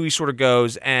that's how the movie sort of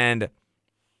goes, and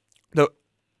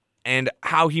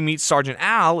how he meets Sergeant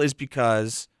Al is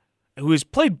because, who is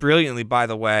played brilliantly, by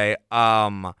the way,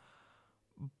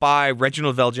 by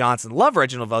Reginald Vell Johnson. Love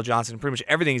Reginald Vell Johnson in pretty much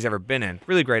everything he's ever been in.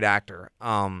 Really great actor.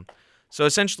 So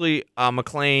essentially,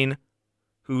 McClane,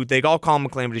 who they all call him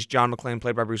McClane, but he's John McClane,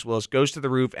 played by Bruce Willis, goes to the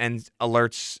roof and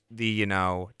alerts the,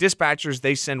 dispatchers.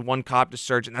 They send one cop to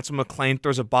search, and that's when McClane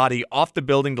throws a body off the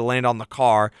building to land on the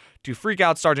car to freak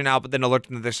out Sergeant Al, but then alert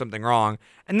them that there's something wrong.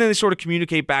 And then they sort of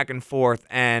communicate back and forth,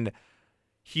 and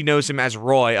he knows him as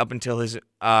Roy up until his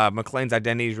McClane's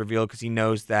identity is revealed because he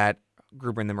knows that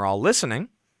Gruber and them are all listening.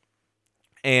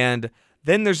 And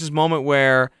then there's this moment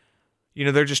where,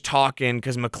 they're just talking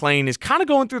because McClane is kind of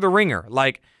going through the ringer.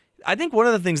 Like, I think one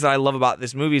of the things that I love about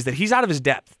this movie is that he's out of his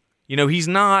depth. He's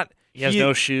not... He has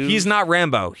no shoes. He's not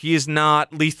Rambo. He is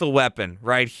not Lethal Weapon,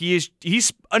 right? He's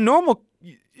a normal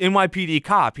NYPD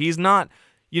cop. He's not...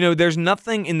 there's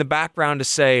nothing in the background to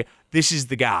say, this is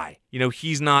the guy.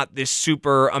 He's not this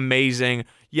super amazing,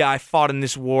 I fought in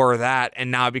this war or that,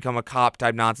 and now I become a cop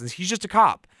type nonsense. He's just a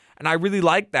cop. And I really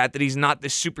like that he's not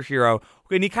this superhero.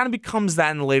 And he kind of becomes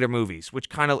that in the later movies, which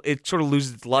it sort of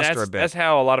loses its luster a bit. That's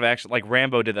how a lot of action, like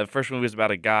Rambo did. The first movie was about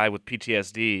a guy with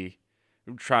PTSD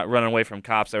running away from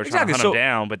cops that were trying to hunt him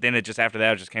down, but then after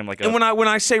that, it just came like a... And when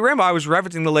I say Rambo, I was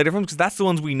referencing the later films because that's the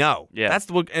ones we know. Yeah. That's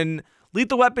the one, and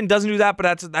Lethal Weapon doesn't do that,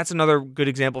 but that's another good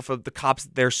example for the cops.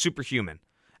 They're superhuman.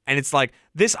 And it's like,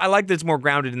 this, I like that it's more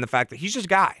grounded in the fact that he's just a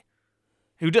guy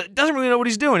who doesn't really know what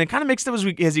he's doing. It kind of makes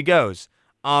it as he goes.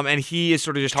 And he is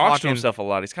sort of just talks to himself a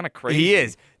lot. He's kind of crazy. He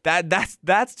is.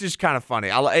 That's just kind of funny.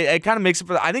 It kind of makes it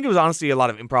for. I think it was honestly a lot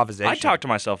of improvisation. I talk to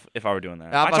myself if I were doing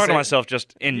that. I talk to myself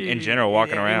just in general,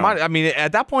 walking around.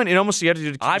 At that point, it almost you have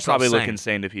to do. I probably look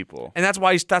insane to people, and that's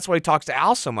why he talks to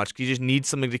Al so much. Because he just needs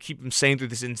something to keep him sane through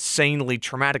this insanely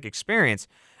traumatic experience.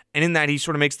 And in that, he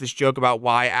sort of makes this joke about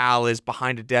why Al is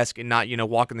behind a desk and not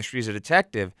walking the streets as a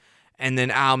detective. And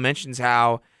then Al mentions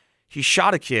how he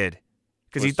shot a kid.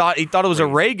 Because he thought it was a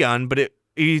ray gun, but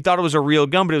he thought it was a real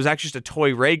gun, but it was actually just a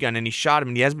toy ray gun, and he shot him,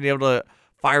 and he hasn't been able to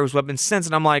fire his weapon since.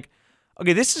 And I'm like,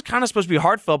 okay, this is kind of supposed to be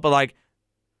heartfelt, but like,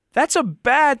 That's a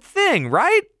bad thing,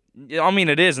 right? Yeah, I mean,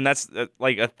 it is, and that's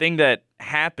like a thing that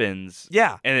happens.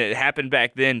 Yeah. And it happened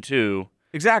back then, too.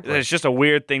 Exactly. It's just a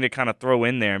weird thing to kind of throw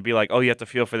in there and be like, oh, you have to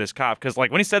feel for this cop. Because,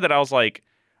 like, when he said that, I was like,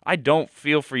 I don't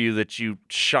feel for you that you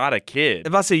shot a kid.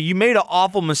 If I say, you made an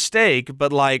awful mistake,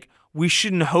 but, like, we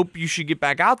shouldn't hope you should get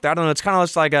back out there. I don't know. It's kind of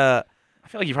just like a... I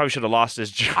feel like he probably should have lost his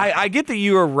job. I get that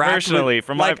you were racked personally, with,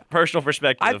 from like, my personal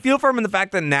perspective. I feel for him in the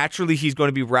fact that naturally he's going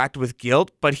to be racked with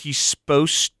guilt, but he's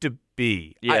supposed to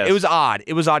be. Yes. It was odd.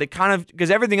 It was odd. It kind of,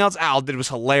 because everything else Al did was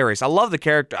hilarious. I love the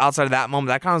character outside of that moment.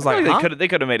 That kind of was like, huh? They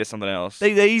could have made it something else.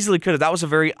 They easily could have. That was a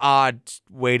very odd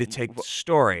way to take the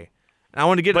story. And I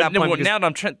want to get to that point. Now that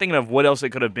I'm thinking of what else it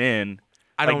could have been.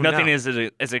 I don't nothing know.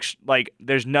 is like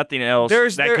there's nothing else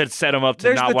that could set him up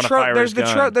to not want to fire his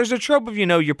gun. There's the trope of,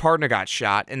 your partner got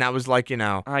shot, and that was like,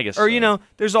 I guess or so.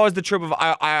 There's always the trope of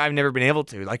I've never been able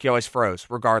to, like, you always froze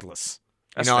regardless.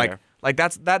 That's fair.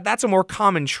 fair. That's a more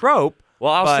common trope.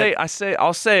 Well,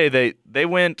 I'll say they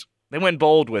went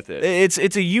bold with it.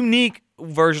 It's a unique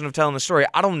version of telling the story.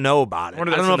 I don't know about it. I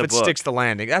don't know if it sticks the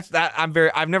landing.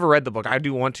 I've never read the book. I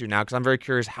do want to now because I'm very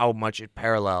curious how much it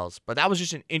parallels. But that was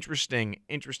just an interesting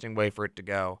way for it to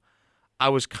go. I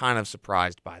was kind of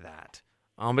surprised by that.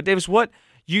 But Davis, what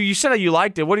you said that you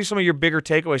liked it. What are some of your bigger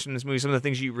takeaways from this movie? Some of the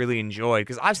things you really enjoyed?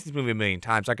 Because I've seen this movie a million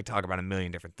times. I could talk about a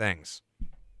million different things.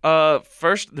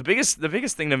 First, the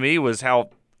biggest thing to me was how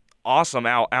awesome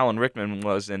Alan Rickman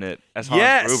was in it as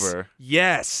Hans Gruber.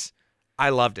 Yes. I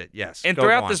loved it. Yes. And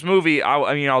throughout this movie, I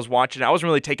was watching it. I wasn't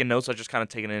really taking notes. I was just kind of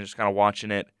taking it and just kind of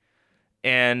watching it.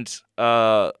 And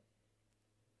there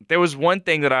was one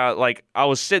thing that I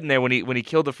was sitting there when he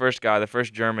killed the first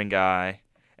German guy,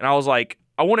 and I was like,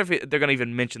 I wonder if they're gonna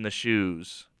even mention the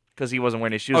shoes because he wasn't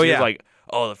wearing his shoes. Oh, He yeah. was like,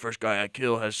 oh, the first guy I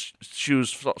killed has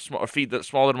shoes or feet that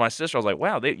smaller than my sister. I was like,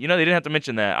 wow, they didn't have to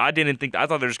mention that. I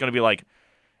thought they were just gonna be like,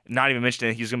 not even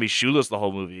mentioning he's going to be shoeless the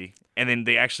whole movie. And then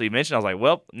they actually mentioned, I was like,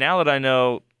 well, now that I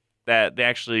know that they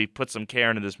actually put some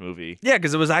care into this movie. Yeah,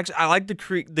 because it was actually, I like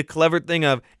the clever thing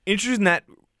of introducing that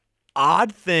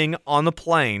odd thing on the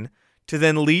plane to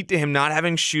then lead to him not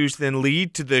having shoes, to then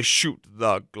lead to the shoot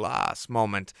the glass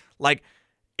moment. Like,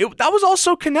 that was all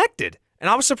so connected. And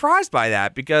I was surprised by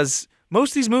that because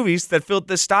most of these movies that fit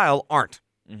this style aren't.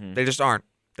 Mm-hmm. They just aren't.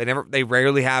 They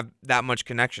rarely have that much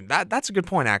connection. That's a good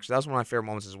point, actually. That was one of my favorite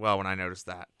moments as well when I noticed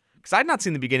that. Because I had not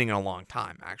seen the beginning in a long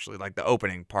time, actually, like the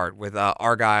opening part with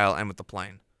Argyle and with the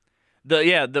plane.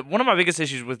 One of my biggest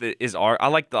issues with it is I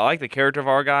like the character of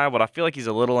Argyle, but I feel like he's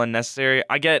a little unnecessary.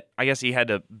 I guess he had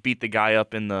to beat the guy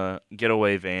up in the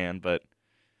getaway van, but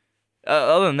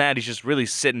other than that, he's just really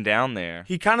sitting down there.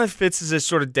 He kind of fits as this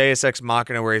sort of Deus Ex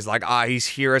Machina where he's like, he's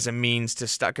here as a means to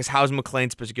stop. Because how's McClane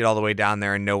supposed to get all the way down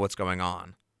there and know what's going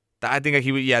on? I think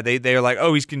he would. Yeah, they're like,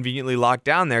 he's conveniently locked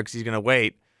down there because he's gonna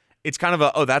wait. It's kind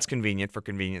of that's convenient for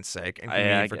convenience sake, and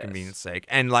convenient for convenience sake.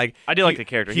 And like, I do like the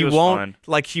character. He was fun. fun.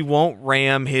 Like, he won't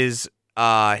ram his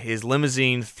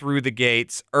limousine through the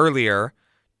gates earlier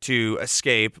to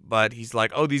escape, but he's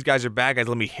like, these guys are bad guys.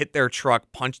 Let me hit their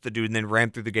truck, punch the dude, and then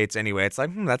ram through the gates anyway. It's like,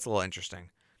 that's a little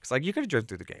interesting. Because like, you could have driven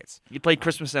through the gates. He played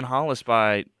Christmas in Hollis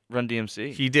by Run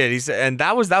DMC. He did. And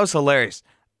that was hilarious.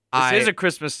 This is a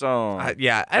Christmas song.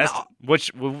 Yeah. Which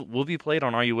will be played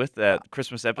on Are You With That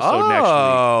Christmas episode next week.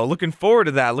 Oh, looking forward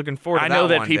to that. I know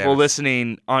that people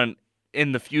listening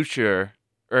in the future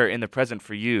or in the present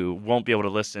for you won't be able to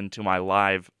listen to my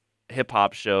live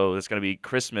hip-hop show that's going to be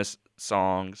Christmas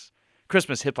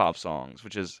hip-hop songs,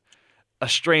 which is a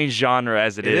strange genre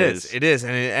as it is. It is.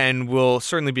 And will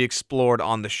certainly be explored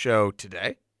on the show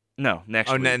today. No,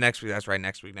 next week. Next week. That's right,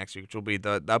 next week, which will be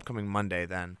the upcoming Monday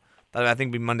then. I think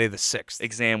it'll be Monday the 6th.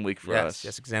 Exam week for us.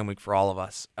 Yes, exam week for all of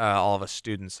us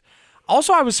students.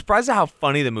 Also, I was surprised at how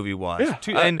funny the movie was.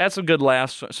 Yeah, and had some good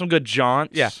laughs, some good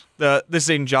jaunts. Yeah, this is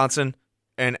Agent Johnson,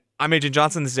 and I'm Agent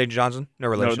Johnson. This is Agent Johnson. No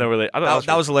relation. No relation.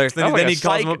 That was hilarious. Then he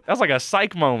calls him. That was like a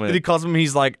psych moment. Then he calls him.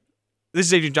 He's like, "This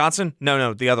is Agent Johnson."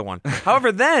 No, the other one.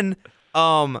 However, then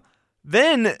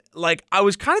like I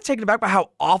was kind of taken aback by how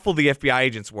awful the FBI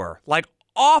agents were. Like,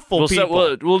 awful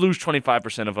people. We'll lose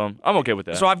 25% of them. I'm okay with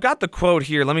that. So I've got the quote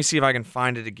here. Let me see if I can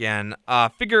find it again.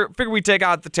 Figure we take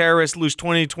out the terrorists, lose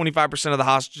 25% of the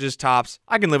hostages tops.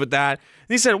 I can live with that.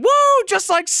 And he said, whoa, just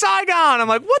like Saigon. I'm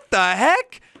like, what the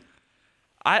heck?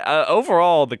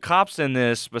 Overall, the cops in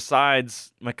this,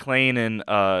 besides McClane and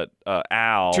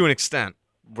Al, to an extent,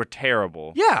 were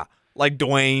terrible. Yeah, like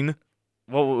Dwayne.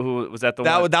 Who was that?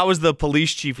 One? That was the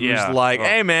police chief who was like,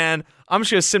 "Hey man, I'm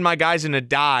just gonna send my guys in to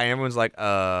die." And everyone's like,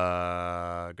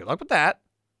 "Good luck with that."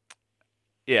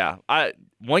 Yeah,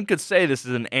 one could say this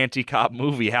is an anti-cop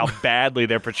movie, how badly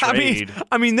they're portrayed.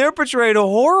 I mean, they're portrayed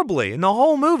horribly in the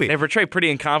whole movie. They're portrayed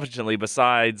pretty incompetently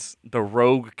besides the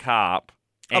rogue cop.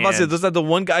 I'm about to say, there's like the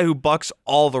one guy who bucks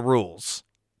all the rules,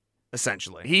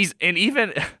 essentially.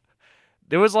 Even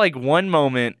there was like one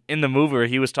moment in the movie where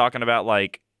he was talking about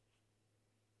like,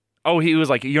 oh, he was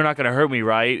like, "You're not gonna hurt me,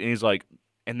 right?" And he's like,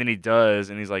 and then he does,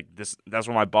 and he's like, that's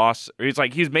what my boss, or he's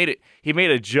like, he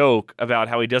made a joke about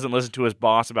how he doesn't listen to his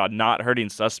boss about not hurting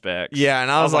suspects. Yeah,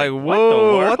 and I was like,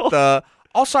 whoa, what the?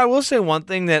 Also, I will say one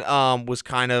thing that was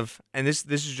kind of, and this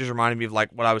is just reminding me of like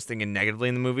what I was thinking negatively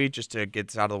in the movie, just to get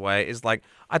this out of the way, is like,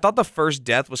 I thought the first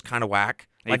death was kind of whack.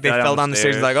 Like, they fell down the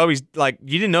stairs. Like, oh, he's like,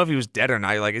 you didn't know if he was dead or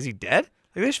not. You're like, is he dead?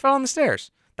 Like, they just fell down the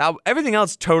stairs. Everything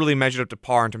else totally measured up to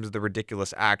par in terms of the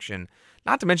ridiculous action.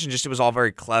 Not to mention, just it was all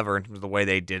very clever in terms of the way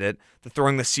they did it. The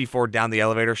throwing the C4 down the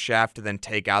elevator shaft to then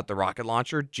take out the rocket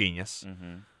launcher, genius.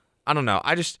 Mm-hmm. I don't know.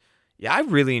 I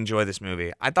really enjoy this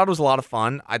movie. I thought it was a lot of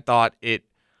fun. I thought it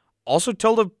also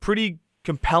told a pretty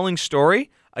compelling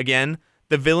story. Again,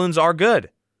 the villains are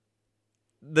good.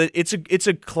 It's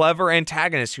a clever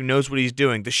antagonist who knows what he's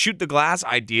doing. The shoot the glass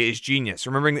idea is genius.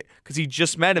 Remembering that because he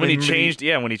just met him when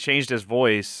he changed his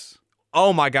voice.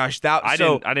 Oh my gosh, I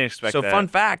didn't expect that. So fun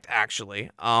fact, actually,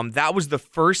 that was the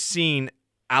first scene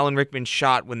Alan Rickman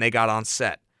shot when they got on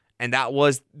set, and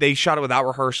they shot it without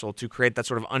rehearsal to create that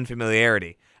sort of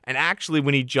unfamiliarity. And actually,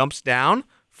 when he jumps down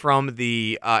from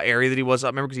the area that he was up,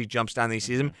 remember, because he jumps down and he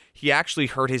sees him, he actually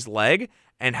hurt his leg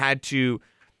and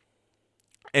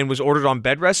was ordered on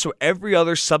bed rest. So every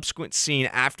other subsequent scene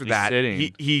after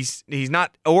he's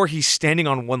not, or he's standing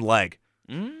on one leg.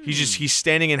 He's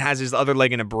standing and has his other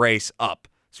leg in a brace up.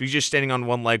 So he's just standing on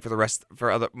one leg for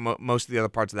most of the other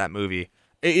parts of that movie.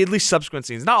 At least subsequent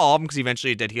scenes. Not all of them, because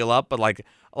eventually it did heal up, but like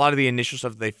a lot of the initial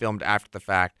stuff that they filmed after the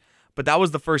fact. But that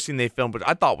was the first scene they filmed, which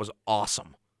I thought was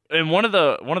awesome. And one of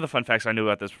the fun facts I knew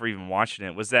about this before even watching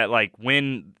it was that like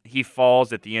when he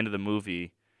falls at the end of the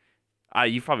movie,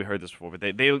 you've probably heard this before, but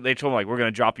they told him like, we're gonna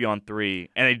drop you on 3,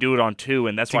 and they do it on 2,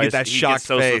 and that's why he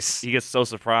gets so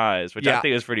surprised, which I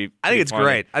think is pretty. I think it's funny.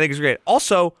 Great. I think it's great.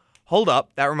 Also, hold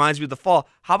up, that reminds me of the fall.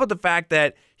 How about the fact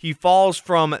that he falls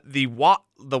from the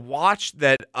watch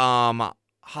that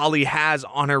Holly has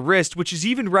on her wrist, which is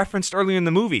even referenced earlier in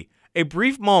the movie. A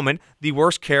brief moment, the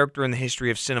worst character in the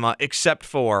history of cinema, except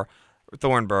for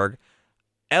Thornburg,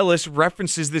 Ellis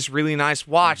references this really nice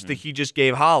watch that he just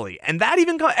gave Holly. And that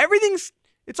even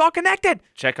it's all connected.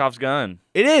 Chekhov's gun.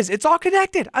 It is. It's all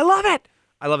connected. I love it.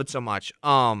 I love it so much.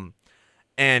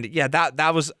 And yeah,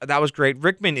 that was great.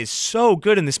 Rickman is so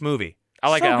good in this movie. I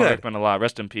like Alan Rickman a lot.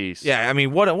 Rest in peace. Yeah, I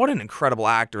mean, what an incredible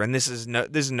actor, and this is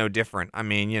no different. I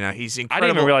mean, he's incredible. I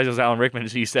didn't even realize it was Alan Rickman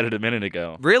until you said it a minute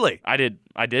ago. Really? I didn't.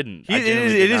 It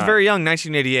is very young,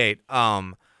 1988.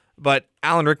 But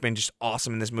Alan Rickman just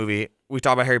awesome in this movie. We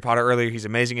talked about Harry Potter earlier. He's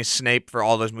amazing as Snape for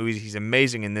all those movies. He's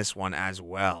amazing in this one as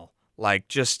well. Like,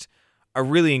 just a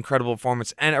really incredible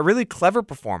performance and a really clever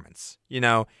performance.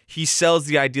 He sells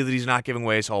the idea that he's not giving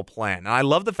away his whole plan. And I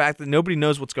love the fact that nobody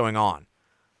knows what's going on.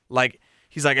 Like,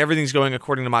 he's like, everything's going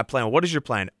according to my plan. Well, what is your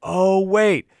plan? Oh,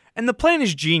 wait. And the plan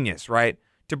is genius, right?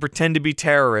 To pretend to be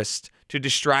terrorists, to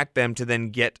distract them, to then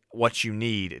get what you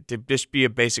need, to just be a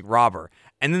basic robber.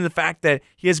 And then the fact that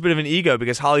he has a bit of an ego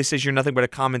because Holly says you're nothing but a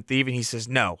common thief, and he says,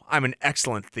 no, I'm an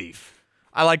excellent thief.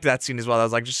 I liked that scene as well. I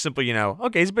was like, just simply,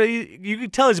 okay, you can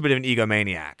tell he's a bit of an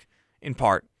egomaniac, in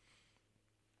part.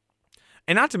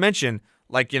 And not to mention,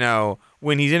 like,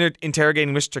 when he's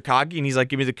interrogating Mr. Takagi, and he's like,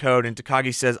 give me the code, and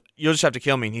Takagi says, you'll just have to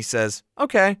kill me, and he says,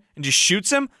 okay, and just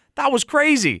shoots him. That was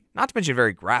crazy. Not to mention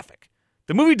very graphic.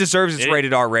 The movie deserves its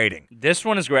rated R rating. This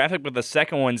one is graphic, but the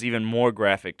second one's even more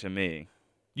graphic to me.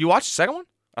 You watched the second one?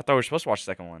 I thought we were supposed to watch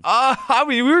the second one. I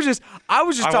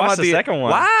was just talking about the second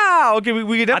one. Wow. Okay,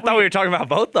 we could definitely. I thought we were talking about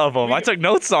both of them. I took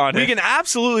notes on it. We can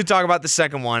absolutely talk about the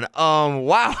second one.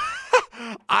 Wow.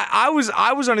 I was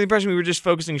under the impression we were just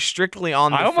focusing strictly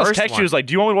on the first one. I almost texted you, was like,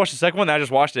 do you want me to watch the second one? And I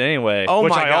just watched it anyway. Oh,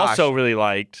 which my gosh. I also really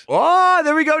liked. Oh,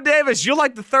 there we go, Davis. You'll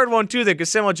like the third one, too, then, because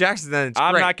Samuel Jackson, then it's great.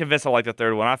 I'm not convinced I like the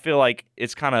third one. I feel like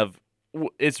it's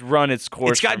run its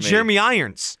course. It's got Jeremy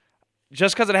Irons.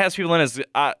 Just because it has people in it,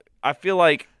 I feel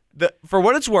like. For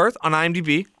what it's worth, on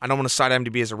IMDb, I don't want to cite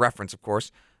IMDb as a reference, of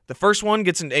course, the first one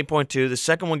gets an 8.2, the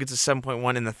second one gets a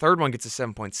 7.1, and the third one gets a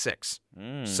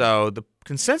 7.6. So the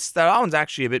consensus that one's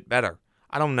actually a bit better.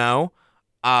 I don't know.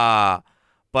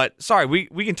 But sorry,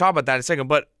 we can talk about that in a second.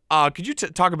 But could you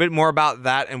talk a bit more about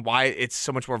that and why it's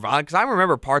so much more violent? Because I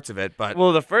remember parts of it, but...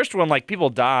 Well, the first one, like, people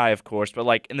die, of course, but,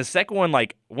 like, in the second one,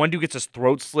 like, one dude gets his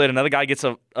throat slit, another guy gets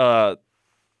a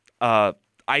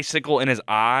icicle in his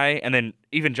eye, and then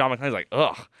even John McClane's like,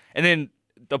 ugh. And then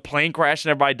the plane crash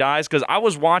and everybody dies, because I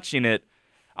was watching it.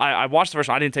 I watched the first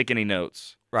one. I didn't take any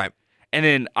notes. Right. And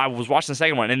then I was watching the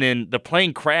second one, and then the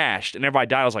plane crashed and everybody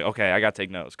died. I was like, okay, I got to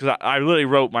take notes. Because I literally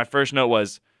wrote, my first note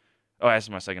was, that's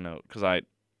my second note. Because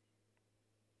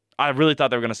I really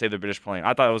thought they were going to save the British plane.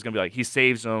 I thought it was going to be like, he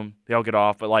saves them, they all get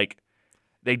off. But like,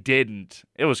 they didn't.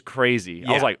 It was crazy.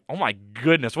 Yeah. I was like, oh my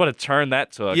goodness, what a turn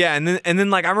that took. Yeah, and then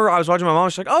like I remember I was watching my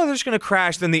mom. She's like, "Oh, they're just gonna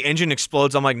crash." Then the engine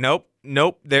explodes. I'm like, "Nope,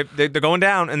 they're going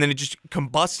down." And then it just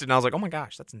combusted. And I was like, "Oh my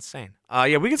gosh, that's insane."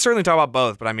 Yeah, we can certainly talk about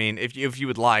both. But I mean, if you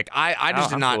would like, I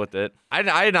just did not. Cool with it.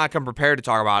 I did not come prepared to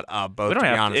talk about both. We don't to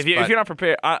be have honest, to. If you're not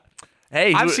prepared,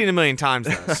 hey, I've seen it a million times,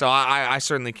 though, so I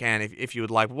certainly can if you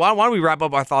would like. Why don't we wrap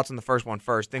up our thoughts on the first one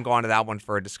first, then go on to that one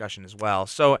for a discussion as well.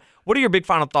 So, what are your big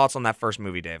final thoughts on that first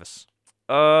movie, Davis?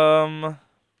 I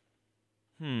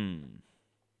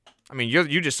mean,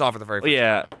 you just saw it for the very first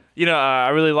yeah. time. I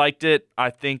really liked it. I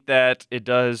think that it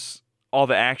does all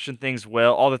the action things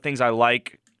well, all the things I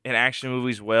like in action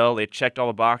movies well. It checked all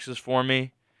the boxes for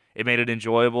me. It made it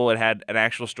enjoyable. It had an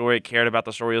actual story. It cared about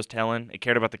the story it was telling. It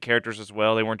cared about the characters as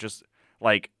well. They weren't just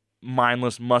like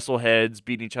mindless muscle heads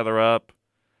beating each other up.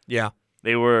 Yeah.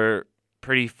 They were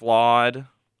pretty flawed.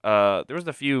 There was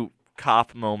a few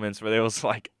cop moments where they was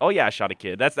like, "Oh yeah, I shot a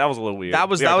kid." That was a little weird. That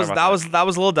was a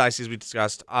little dicey, as we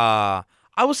discussed. I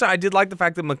will say I did like the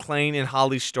fact that McClane and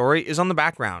Holly's story is on the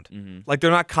background. Mm-hmm. Like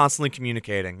they're not constantly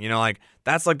communicating. Like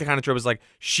that's like the kind of trope is like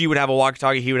she would have a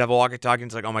walkie-talkie, he would have a walkie-talkie, and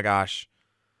it's like, oh my gosh,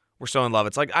 we're so in love.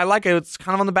 It's like I like it. It's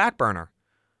kind of on the back burner.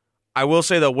 I will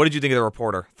say though, what did you think of the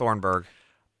reporter Thornburg?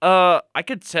 I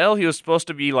could tell he was supposed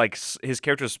to be like his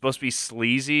character was supposed to be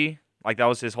sleazy. Like that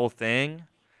was his whole thing.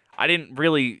 I didn't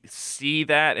really see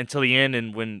that until the end,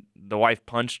 and when the wife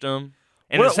punched him.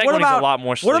 And the second one, he's a lot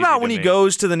more sleazy. What about when to he me.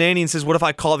 goes to the nanny and says, "What if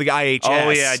I call the IHS?" Oh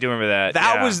yeah, I do remember that.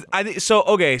 That was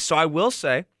So I will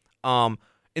say,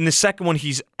 in the second one,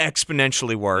 he's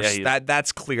exponentially worse. Yeah,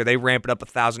 That's clear. They ramp it up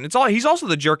 1,000. He's also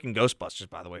the jerk in Ghostbusters,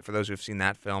 by the way, for those who have seen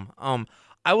that film.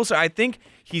 I will say, I think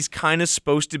he's kind of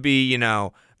supposed to be,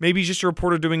 maybe he's just a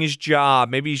reporter doing his job.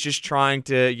 Maybe he's just trying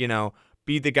to,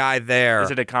 be the guy there.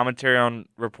 Is it a commentary on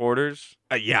reporters?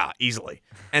 Yeah, easily.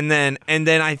 And then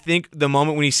I think the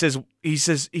moment when he says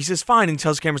fine and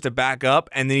tells cameras to back up,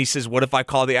 and then he says, "What if I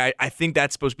call the I think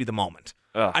that's supposed to be the moment.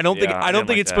 I don't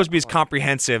think it's supposed to be as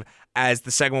comprehensive as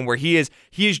the second one where he is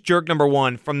jerk number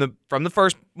one from the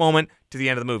first moment to the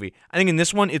end of the movie. I think in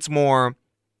this one it's more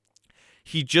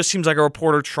he just seems like a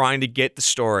reporter trying to get the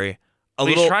story. A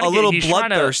little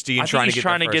bloodthirsty and trying to get he's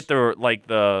trying to get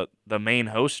the main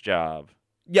host job.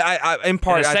 Yeah, I in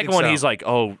part. And the I second think one, so. he's like,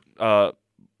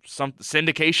 some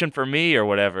syndication for me or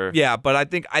whatever. Yeah, but I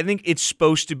think it's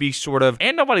supposed to be sort of.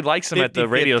 And nobody likes him at the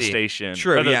radio station.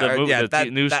 True, the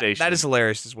news station. That is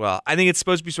hilarious as well. I think it's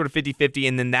supposed to be sort of 50-50,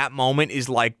 and then that moment is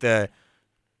like the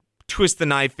twist the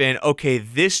knife in. Okay,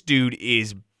 this dude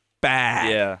is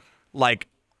bad. Yeah, like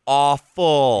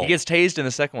awful. He gets tased in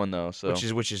the second one though, so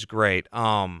which is great.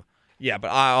 Yeah,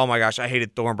 but oh my gosh, I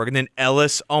hated Thornburg. And then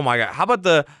Ellis, oh my god, how about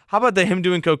the him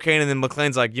doing cocaine and then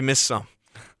McClane's like, you missed some.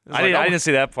 I didn't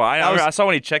see that part. I saw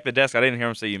when he checked the desk. I didn't hear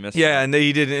him say you missed. Yeah, and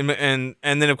he did, and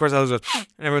then of course I was, and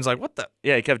everyone's like, what the?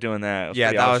 Yeah, he kept doing that.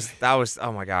 That was.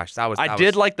 Oh my gosh, that was. I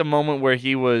did like the moment where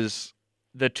he was.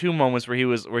 The two moments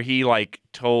where he like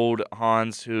told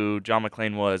Hans who John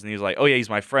McClane was, and he was like, "Oh yeah, he's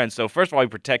my friend." So first of all, he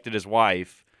protected his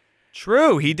wife.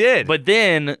 True, he did. But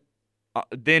then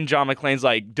John McClane's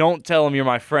like, "Don't tell him you're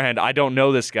my friend. I don't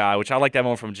know this guy," which I like that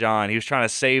moment from John. He was trying to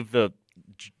save the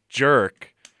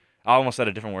jerk. I almost said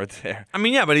a different word there. I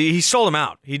mean, yeah, but he sold him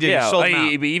out. He did. Yeah, he sold him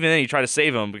out. But even then, he tried to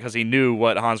save him because he knew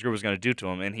what Hans Gruber was going to do to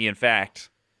him, and he, in fact,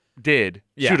 did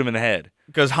shoot him in the head.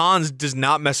 Because Hans does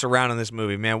not mess around in this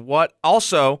movie, man. What?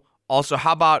 Also,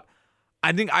 how about?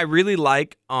 I think I really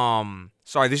like. I'm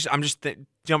just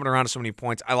jumping around to so many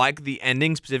points. I like the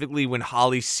ending specifically when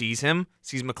Holly sees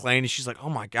McClane, and she's like, "Oh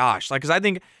my gosh!" Like, because I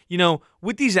think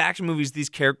with these action movies, these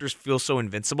characters feel so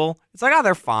invincible. It's like,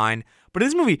 they're fine. But in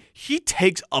this movie, he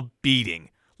takes a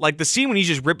beating. Like the scene when he's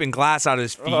just ripping glass out of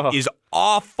his feet is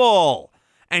awful.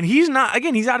 And he's not,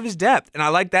 again, he's out of his depth. And I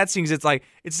like that scene because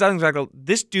it's something like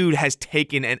this dude has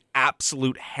taken an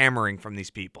absolute hammering from these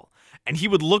people. And he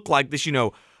would look like this, he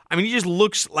just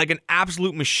looks like an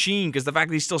absolute machine because the fact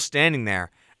that he's still standing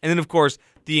there. And then, of course,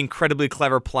 the incredibly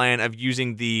clever plan of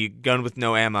using the gun with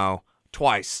no ammo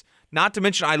twice. Not to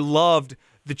mention, I loved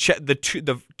the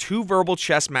two verbal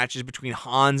chess matches between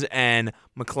Hans and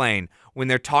McClane when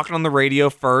they're talking on the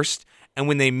radio first and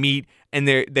when they meet and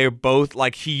they're both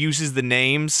like he uses the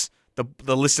names,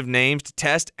 the list of names to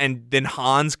test, and then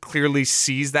Hans clearly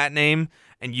sees that name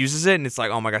and uses it, and it's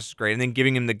like, oh my gosh, it's great. And then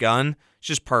giving him the gun, it's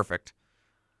just perfect.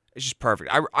 It's just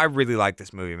perfect. I really like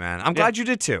this movie, man. I'm glad you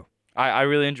did too. I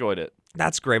really enjoyed it.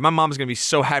 That's great. My mom's going to be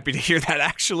so happy to hear that,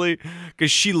 actually,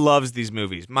 because she loves these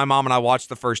movies. My mom and I watch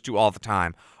the first two all the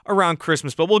time around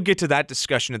Christmas, but we'll get to that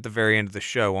discussion at the very end of the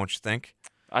show, won't you think?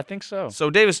 I think so. So,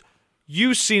 Davis,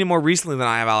 you've seen it more recently than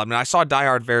I have, Alan. I mean, I saw Die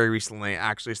Hard very recently,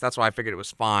 actually, so that's why I figured it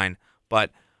was fine.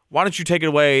 But why don't you take it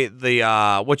away,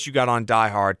 what you got on Die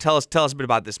Hard? Tell us a bit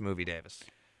about this movie, Davis.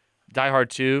 Die Hard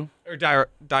 2? Or Die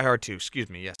Hard 2, excuse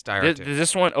me. Yes, Die Hard 2.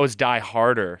 This one, it's Die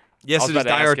Harder. Yes, it is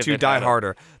Die Hard 2, Die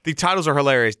Harder. The titles are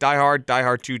hilarious. Die Hard, Die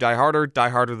Hard 2, Die Harder, Die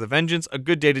Hard with a Vengeance, A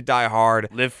Good Day to Die Hard.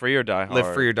 Live Free or Die Hard.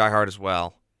 Live Free or Die Hard as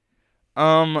well.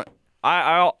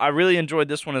 I really enjoyed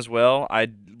this one as well. I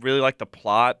really like the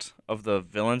plot of the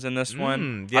villains in this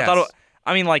one. Yes.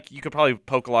 I mean, like, you could probably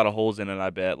poke a lot of holes in it, I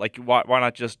bet. Like, why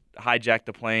not just hijack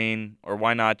the plane? Or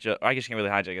why not just... I guess you can't really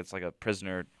hijack it. It's like a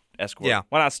prisoner escort. Yeah.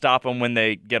 Why not stop them when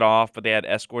they get off, but they had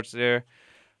escorts there?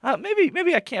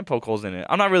 Maybe I can't poke holes in it.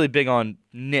 I'm not really big on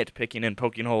nitpicking and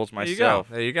poking holes myself.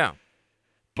 There you go.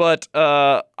 But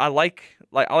I like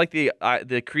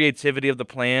the creativity of the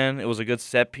plan. It was a good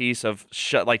set piece of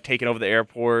taking over the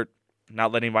airport,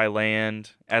 not letting anybody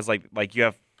land, as like you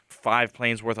have 5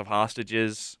 planes worth of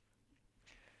hostages.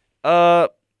 I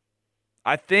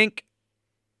think,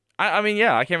 I mean,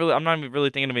 yeah, I'm not really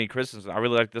thinking of any criticism. I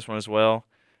really like this one as well.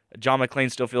 John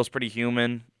McClane still feels pretty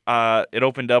human. It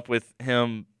opened up with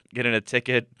him getting a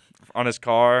ticket on his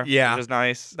car, which was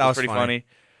nice. That was pretty funny.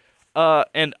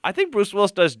 And I think Bruce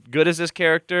Willis does good as this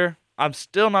character. I'm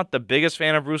still not the biggest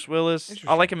fan of Bruce Willis.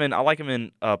 I like him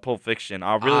in Pulp Fiction.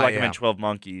 I really like him in 12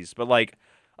 Monkeys. But like,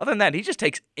 other than that, he just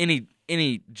takes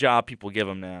any job people give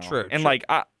him now. True. And like,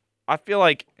 I feel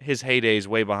like his heyday is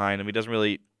way behind him. He doesn't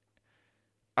really.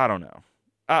 I don't know.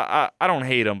 I don't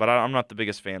hate him, but I'm not the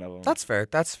biggest fan of him. That's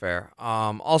fair.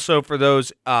 Also, for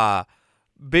those I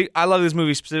love this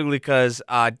movie specifically because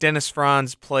Dennis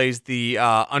Franz plays the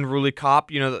unruly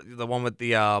cop. You know, the one with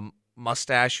the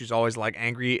mustache who's always like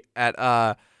angry at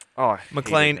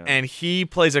McClane, and he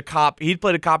plays a cop. He'd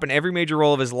played a cop in every major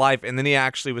role of his life, and then he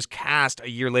actually was cast a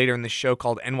year later in this show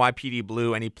called NYPD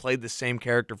Blue, and he played the same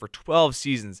character for 12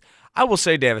 seasons. I will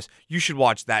say, Davis, you should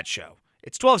watch that show.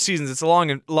 It's 12 seasons. It's a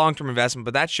long-term investment,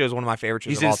 but that show is one of my favorite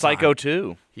shows of all time. He's in Psycho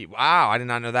too. Wow, I did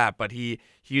not know that. But he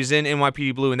was in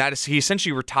NYPD Blue, and he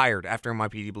essentially retired after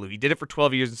NYPD Blue. He did it for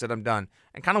 12 years and said, I'm done,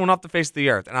 and kind of went off the face of the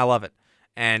earth, and I love it.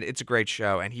 And it's a great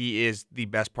show, and he is the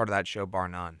best part of that show, bar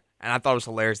none. And I thought it was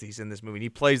hilarious that he's in this movie. And he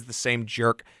plays the same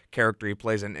jerk character he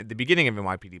plays at the beginning of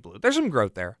NYPD Blue. There's some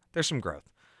growth there.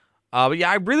 But yeah,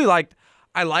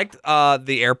 I liked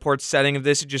the airport setting of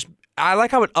this. I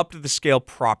like how it upped to the scale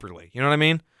properly. You know what I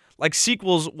mean? Like,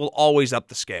 sequels will always up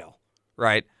the scale,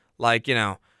 right? Like, you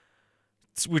know,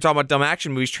 we're talking about dumb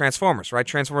action movies, Transformers, right?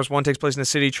 Transformers 1 takes place in the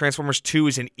city. Transformers 2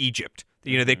 is in Egypt.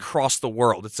 You know, they cross the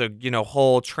world. It's a,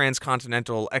 whole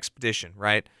transcontinental expedition,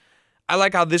 right? I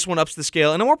like how this one ups the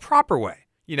scale in a more proper way.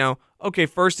 You know, okay,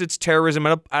 first it's terrorism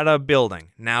at a building.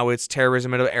 Now it's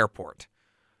terrorism at an airport.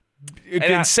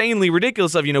 Insanely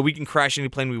ridiculous of, we can crash any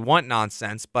plane we want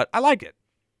nonsense, but I like it.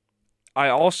 I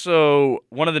also,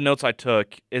 one of the notes I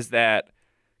took is that,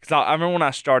 because I remember when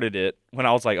I started it, when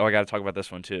I was like, oh, I got to talk about this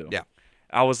one too. Yeah.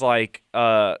 I was like,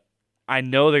 I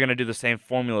know they're going to do the same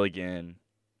formula again.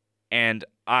 And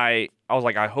I was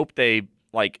like, I hope they,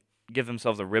 like, give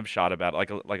themselves a rib shot about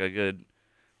it, like a good,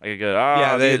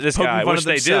 this guy, which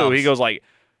they do. He goes like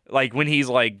when he's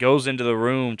like, goes into the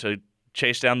room to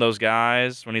chase down those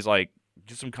guys, when he's like,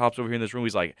 get some cops over here in this room,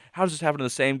 he's like, how does this happen to the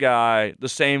same guy, the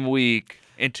same week,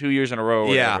 in 2 years in a row or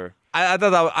whatever. I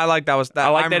thought that I like that was that. I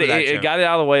like that it got it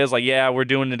out of the way. It was like, yeah, we're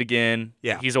doing it again.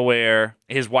 Yeah. He's aware.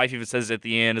 His wife even says at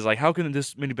the end, is like, how can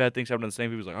this many bad things happen to the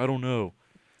same people? He's like, I don't know.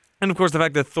 And of course, the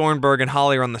fact that Thornburg and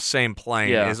Holly are on the same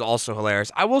plane is also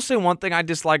hilarious. I will say one thing I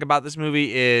dislike about this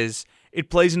movie is it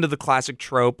plays into the classic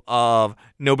trope of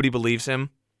nobody believes him.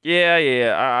 Yeah,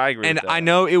 I agree with that. And I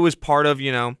know it was part of,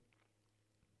 the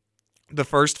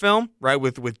first film, right,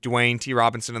 with Dwayne T.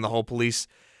 Robinson and the whole police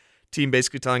team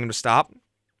basically telling him to stop.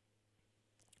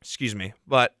 Excuse me,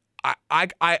 but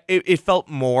it felt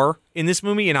more in this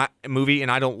movie, and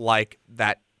I don't like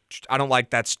that. I don't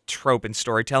like that trope in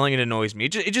storytelling. It annoys me.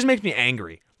 It just makes me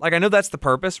angry. Like, I know that's the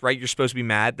purpose, right? You're supposed to be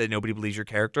mad that nobody believes your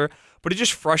character, but it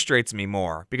just frustrates me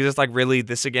more because it's like, really,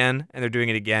 this again, and they're doing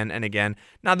it again and again.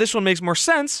 Now, this one makes more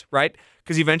sense, right?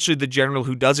 Because eventually the general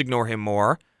who does ignore him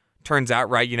more turns out,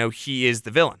 right, he is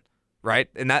the villain, right?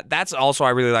 And that's also, I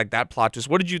really like that plot twist.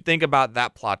 What did you think about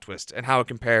that plot twist and how it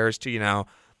compares to,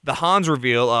 the Hans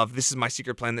reveal of this is my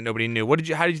secret plan that nobody knew. How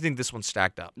did you think this one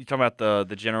stacked up? You talking about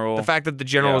the general? The fact that the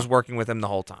general was working with him the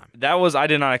whole time. I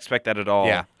did not expect that at all.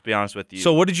 Yeah. To be honest with you.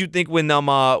 So what did you think when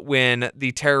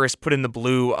the terrorists put in the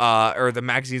blue or the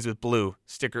magazines with blue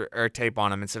sticker or tape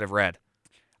on them instead of red?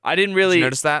 I didn't really Did you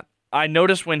notice that. I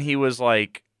noticed when he was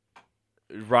like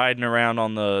riding around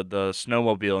on the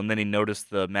snowmobile, and then he noticed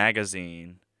the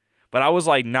magazine. But I was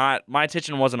like my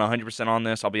attention wasn't 100% on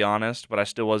this, I'll be honest, but I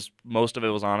still was, most of it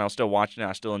was on. I was still watching it.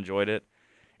 I still enjoyed it.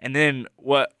 And then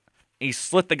he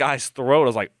slit the guy's throat. I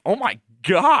was like, oh my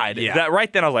God. Yeah. That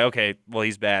right then I was like, okay, well,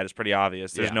 he's bad. It's pretty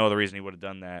obvious. There's no other reason he would have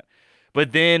done that.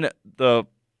 But then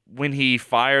when he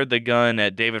fired the gun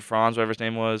at David Franz, whatever his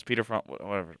name was, Peter Franz,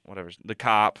 whatever, the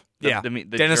cop. The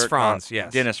Dennis jerk Franz, cop,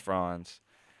 yes. Dennis Franz.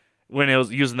 When it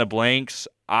was using the blanks,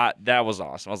 that was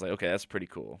awesome. I was like, okay, that's pretty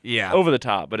cool. Yeah, over the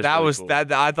top, but it's really cool.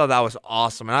 I thought that was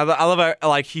awesome, and I love how,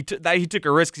 like he took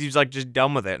a risk because he was like just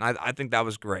done with it, and I think that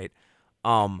was great.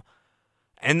 And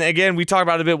again, we talked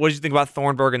about it a bit. What did you think about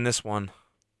Thornburg in this one?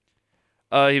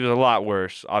 He was a lot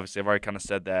worse. Obviously, I've already kind of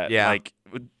said that. Yeah, like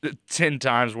 10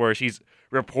 times worse. He's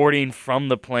reporting from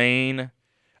the plane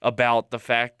about the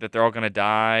fact that they're all gonna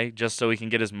die just so he can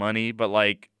get his money, but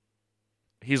like.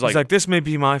 He's like, this may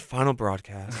be my final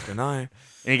broadcast, and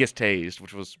he gets tased,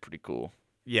 which was pretty cool.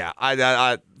 Yeah,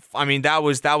 I mean that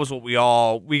was what we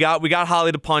got. We got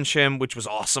Holly to punch him, which was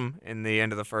awesome in the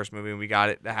end of the first movie, and we got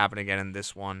it to happen again in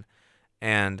this one.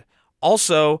 And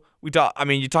also, you talk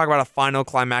about a final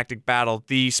climactic battle.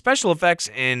 The special effects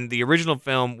in the original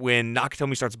film when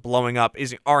Nakatomi starts blowing up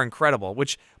are incredible.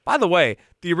 Which, by the way,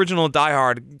 the original Die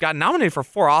Hard got nominated for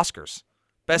 4 Oscars.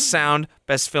 Best sound,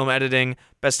 best film editing,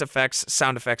 best effects,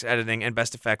 sound effects editing, and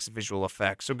best effects visual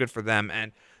effects. So good for them.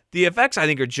 And the effects, I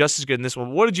think, are just as good in this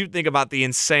one. What did you think about the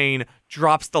insane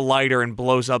drops the lighter and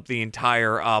blows up the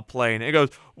entire plane? It goes,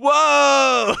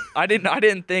 whoa! I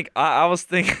didn't think. I was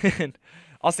thinking.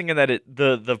 I was thinking that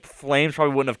the flames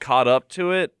probably wouldn't have caught up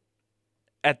to it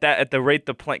at the rate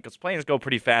the plane, because planes go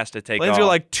pretty fast to take off. Planes go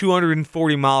like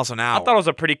 240 miles an hour. I thought it was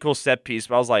a pretty cool set piece,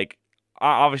 but I was like.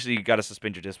 Obviously, you got to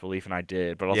suspend your disbelief, and I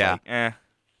did. But I was like, eh.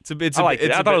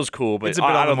 I thought it was cool, but it's a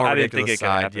bit on the more I didn't ridiculous think it could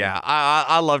side. happen. Yeah,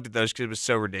 I loved it though because it was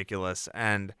so ridiculous,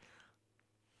 and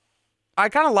I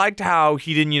kind of liked how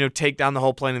he didn't take down the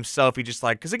whole plane himself. He just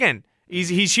because again,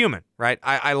 he's human, right?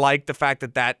 I like the fact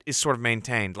that is sort of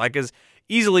maintained, as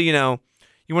easily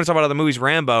You want to talk about other movies,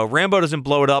 Rambo. Rambo doesn't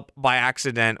blow it up by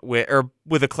accident with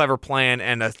a clever plan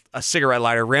and a cigarette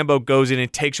lighter. Rambo goes in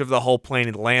and takes over the whole plane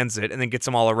and lands it and then gets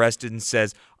them all arrested and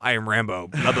says, I am Rambo,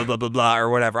 blah, blah, blah, blah, blah, or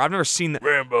whatever. I've never seen that.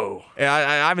 Rambo.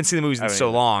 I haven't seen the movies in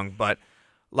so long, but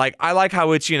I like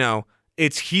how it's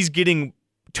he's getting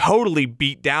totally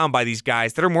beat down by these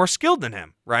guys that are more skilled than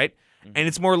him, right? Mm-hmm. And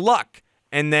it's more luck.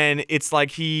 And then it's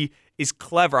like he is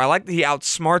clever. I like that he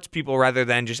outsmarts people rather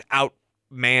than just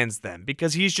outmans them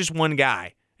because he's just one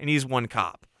guy and he's one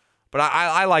cop. But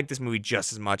I like this movie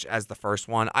just as much as the first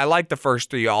one. I like the first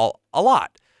 3 a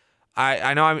lot.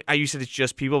 I know you said it's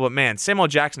just people, but man, Samuel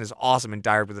Jackson is awesome in Die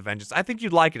Hard with a Vengeance. I think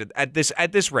you'd like it at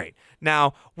this rate.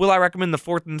 Now, will I recommend the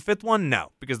 4th and the 5th one?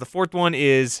 No, because the 4th one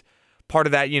is part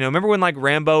of that. Remember when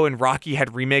Rambo and Rocky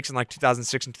had remakes in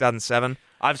 2006 and 2007?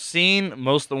 I've seen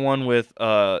most of the one with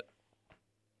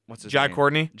what's his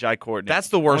name? Jai Courtney. That's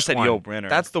the worst one. Yul Brynner.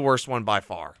 That's the worst one by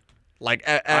far.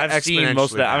 I've seen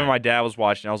most of that. I remember my dad was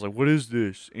watching. I was like, "What is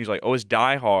this?" And he's like, "Oh, it's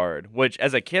Die Hard." Which,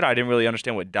 as a kid, I didn't really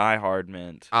understand what Die Hard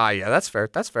meant. Yeah, that's fair.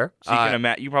 That's fair. So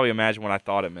you probably imagine what I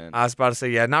thought it meant. I was about to say,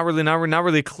 yeah, not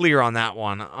really clear on that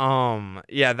one.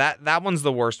 Yeah, that one's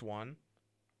the worst one.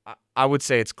 I would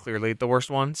say it's clearly the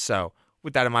worst one. So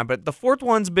with that in mind, but the 4th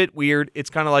one's a bit weird. It's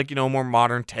kind of like a more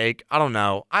modern take. I don't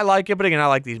know. I like it, but again, I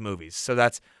like these movies. So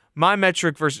that's my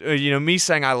metric versus me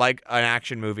saying I like an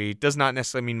action movie does not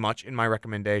necessarily mean much in my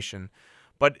recommendation.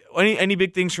 But any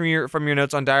big things from your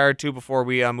notes on Die Hard 2 before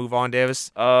we move on,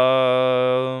 Davis?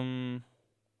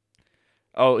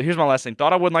 Oh, here's my last thing.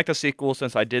 Thought I wouldn't like the sequel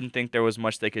since I didn't think there was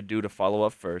much they could do to follow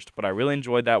up first, but I really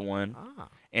enjoyed that one,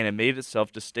 and it made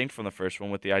itself distinct from the first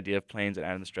one with the idea of planes and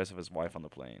adding the stress of his wife on the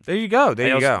plane. There you go.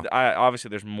 Obviously,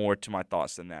 there's more to my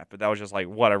thoughts than that, but that was just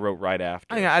what I wrote right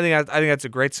after. I think that's a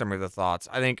great summary of the thoughts.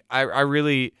 I think I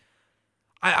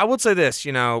would say this.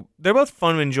 They're both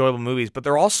fun and enjoyable movies, but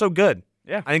they're also good.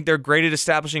 Yeah, I think they're great at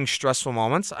establishing stressful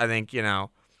moments. I think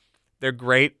they're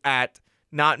great at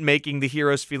not making the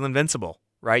heroes feel invincible.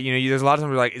 Right? There's a lot of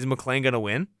times where is McClane going to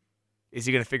win? Is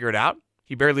he going to figure it out?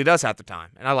 He barely does half the time,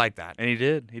 and I like that. And he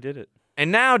did. He did it.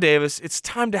 And now, Davis, it's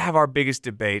time to have our biggest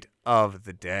debate of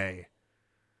the day.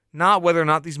 Not whether or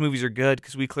not these movies are good,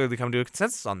 because we clearly come to a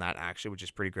consensus on that, actually, which is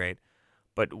pretty great.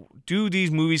 but do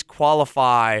these movies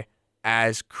qualify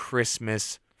as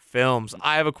Christmas films?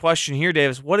 I have a question here,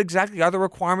 Davis. What exactly are the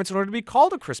requirements in order to be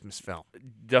called a Christmas film?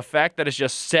 The fact that it's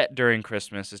just set during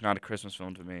Christmas is not a Christmas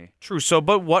film to me. True. So,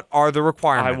 but what are the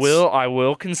requirements? I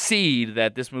will concede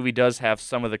that this movie does have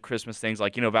some of the Christmas things,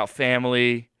 like, about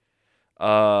family,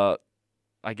 I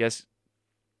guess,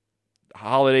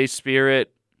 holiday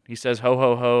spirit. He says ho,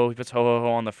 ho, ho. He puts ho, ho,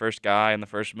 ho on the first guy in the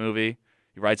first movie.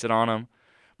 He writes it on him.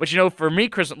 But, for me,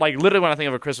 Christmas, like, literally when I think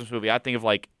of a Christmas movie, I think of,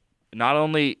 like, not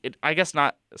only, I guess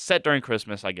not set during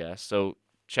Christmas, I guess. So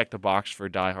check the box for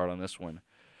Die Hard on this one.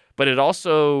 But it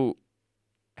also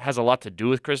has a lot to do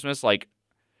with Christmas. Like,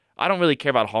 I don't really care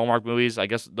about Hallmark movies. I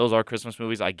guess those are Christmas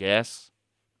movies, I guess.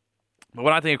 But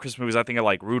when I think of Christmas movies, I think of,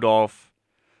 like, Rudolph,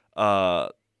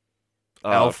 Elf.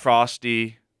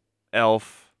 Frosty,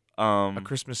 Elf. A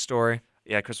Christmas Story.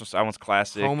 Yeah, Christmas. That one's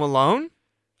classic. Home Alone?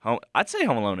 I'd say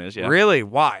Home Alone is, yeah. Really?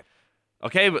 Why?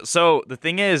 Okay, but so the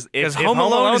thing is, if Home Home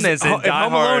Alone is in if Die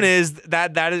Home Hard, Alone is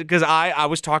that is because I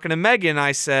was talking to Megan and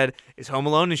I said, is Home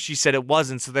Alone, and she said it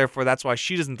wasn't, so therefore that's why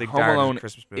she doesn't think Home Die Hard Alone is a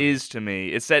Christmas movie. is to me.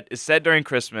 It's set during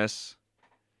Christmas.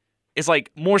 It's like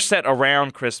more set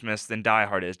around Christmas than Die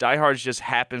Hard is. Die Hard just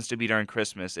happens to be during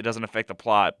Christmas. It doesn't affect the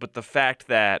plot, but the fact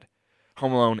that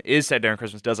Home Alone is set during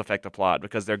Christmas does affect the plot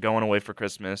because they're going away for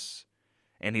Christmas,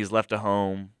 and he's left at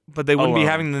home. But they wouldn't alone. be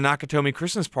having the Nakatomi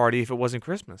Christmas party if it wasn't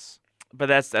Christmas. But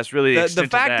that's really The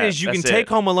fact is, you can take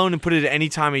Home Alone and put it at any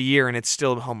time of year, and it's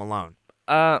still Home Alone.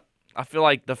 I feel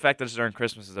like the fact that it's during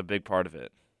Christmas is a big part of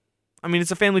it. I mean,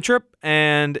 it's a family trip,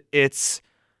 and it's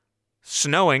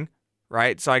snowing,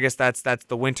 right? So I guess that's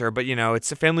the winter. But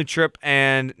it's a family trip,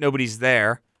 and nobody's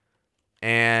there.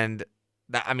 And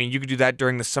you could do that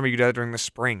during the summer. You could do that during the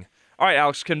spring. All right,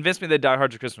 Alex, convince me that Die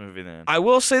Hard's a Christmas movie then. I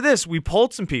will say this. We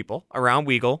polled some people around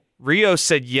Weagle. Rio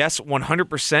said yes,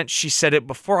 100%. She said it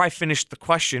before I finished the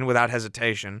question without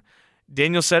hesitation.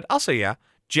 Daniel said, I'll say yeah.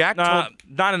 Jack told...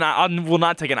 I will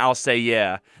not take an I'll say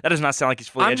yeah. That does not sound like he's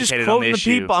fully educated on the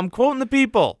issue. I'm quoting the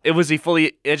people. Was he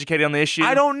fully educated on the issue?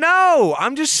 I don't know.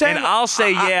 I'm just saying... And I'll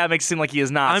say yeah makes it seem like he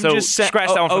is not. I'm so just saying,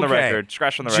 scratch that one from the okay. record.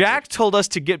 Scratch from the record. Jack told us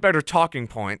to get better talking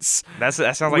points. That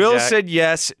sounds like Will Jack. said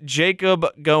yes. Jacob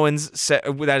Goins said...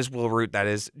 That is Will Root, that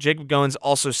is. Jacob Goins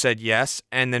also said yes,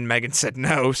 and then Megan said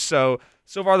no. So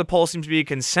far, the poll seems to be a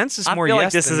consensus more yes than no. I feel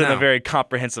like this isn't a very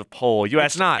comprehensive poll. You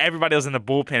asked not. Everybody was in the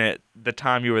bullpen at the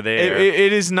time you were there.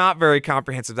 It is not very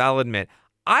comprehensive, I'll admit.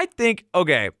 I think,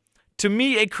 okay, to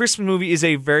me, a Christmas movie is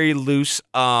a very loose,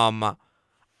 so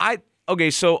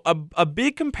a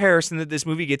big comparison that this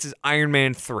movie gets is Iron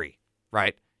Man 3,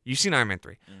 right? You've seen Iron Man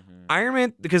 3. Mm-hmm. Iron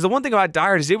Man, because the one thing about Die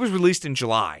Hard is it was released in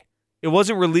July. It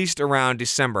wasn't released around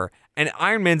December. And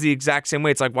Iron Man's the exact same way.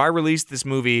 It's like, why release this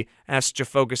movie and have such a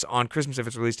focus on Christmas if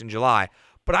it's released in July?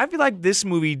 But I feel like this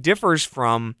movie differs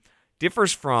from I'm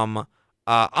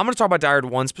going to talk about Die Hard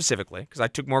 1 specifically, because I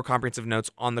took more comprehensive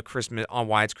notes on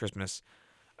why it's Christmas,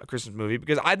 a Christmas movie,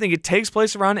 because I think it takes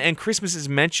place around and Christmas is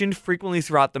mentioned frequently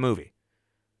throughout the movie.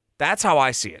 That's how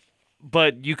I see it.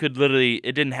 But you could literally,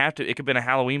 it didn't have to, it could have been a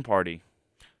Halloween party.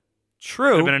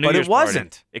 True, but it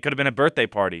wasn't. Party. It could have been a birthday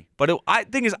party. But it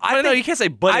can't say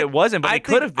but it wasn't, but it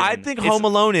could have been. I think Home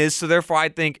Alone is, so therefore I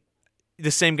think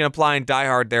the same can apply in Die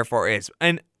Hard, therefore is.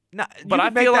 And I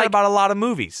feel like about a lot of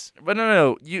movies. But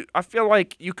no. I feel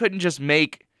like you couldn't just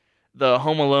make the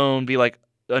Home Alone be like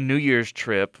a New Year's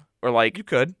trip or like you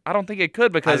could. I don't think it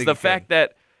could because the fact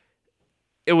that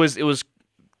it was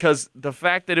because the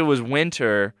fact that it was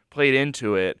winter played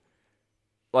into it.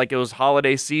 Like it was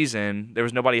holiday season, there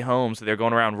was nobody home, so they're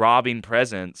going around robbing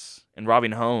presents and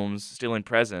robbing homes, stealing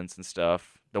presents and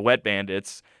stuff. The wet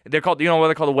bandits. They're called. You know why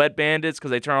they're called the wet bandits? Because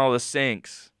they turn all the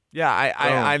sinks. Yeah,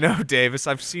 I know, Davis.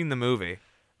 I've seen the movie.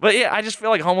 But yeah, I just feel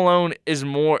like Home Alone is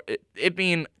more. It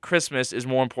being Christmas is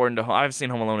more important to. I haven't seen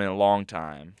Home Alone in a long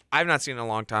time. I've not seen it in a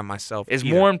long time myself. It's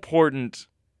more important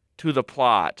to the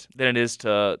plot than it is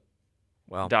to.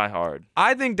 Well, Die Hard.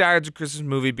 I think Die Hard's a Christmas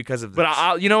movie because of this.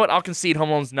 But you know what? I'll concede Home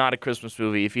Alone's not a Christmas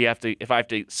movie if I have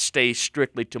to stay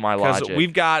strictly to my logic.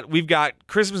 We've got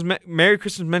Christmas, Merry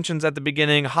Christmas mentions at the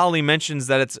beginning. Holly mentions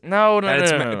that it's no.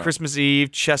 Christmas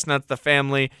Eve. Chestnuts, the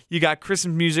family. You got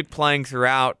Christmas music playing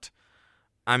throughout.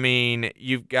 I mean,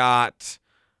 you've got.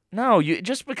 No,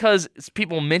 just because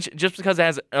it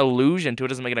has an allusion to it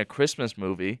doesn't make it a Christmas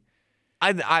movie.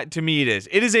 To me, it is.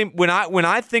 It is when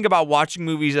I think about watching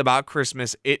movies about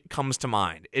Christmas, it comes to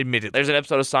mind. Admittedly, there's an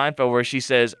episode of Seinfeld where she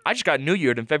says, "I just got New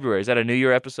Year'd in February." Is that a New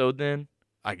Year episode then?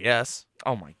 I guess.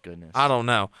 Oh my goodness. I don't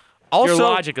know. Also, your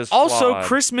logic is flawed. Also,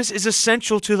 Christmas is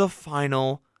essential to the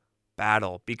final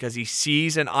battle because he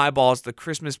sees and eyeballs the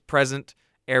Christmas present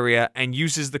area and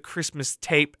uses the Christmas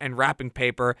tape and wrapping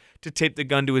paper to tape the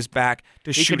gun to his back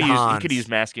to He shoot could Hans. He could use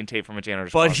masking tape from a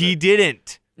janitor's but closet. he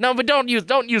didn't. No, but don't use.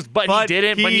 But he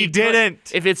didn't. He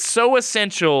didn't. If it's so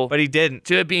essential, But he didn't.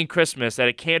 to it being Christmas that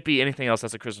it can't be anything else,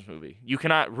 that's a Christmas movie. You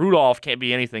cannot. Rudolph can't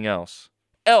be anything else.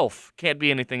 Elf can't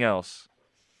be anything else.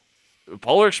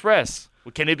 Polar Express.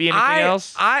 Can it be anything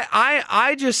else?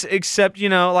 I just accept,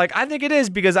 I think it is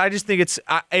because I just think it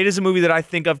is a movie that I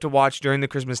think of to watch during the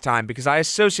Christmas time because I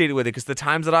associate it with it because the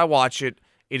times that I watch it,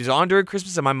 it is on during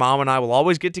Christmas and my mom and I will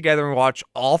always get together and watch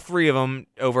all three of them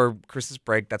over Christmas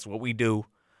break. That's what we do.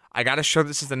 I got to show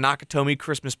this is the Nakatomi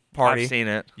Christmas party. I've seen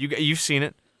it. You've seen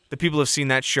it. The people have seen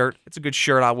that shirt. It's a good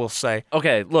shirt, I will say.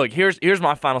 Okay, look, here's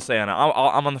my final say on it.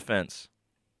 I'm on the fence.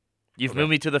 You've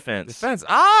moved me to the fence. The fence.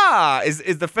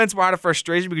 Is the fence more out of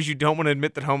frustration because you don't want to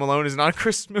admit that Home Alone is not a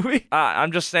Christmas movie?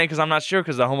 I'm just saying because I'm not sure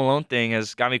because the Home Alone thing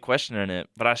has got me questioning it.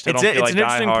 But I still don't feel like Die Hard. It's an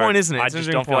interesting point, isn't it? I just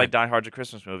don't feel like Die Hard's a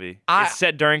Christmas movie. It's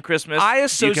set during Christmas. I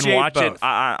associate You can watch both. it.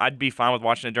 I'd be fine with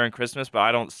watching it during Christmas, but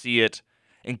I don't see it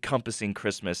encompassing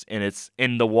Christmas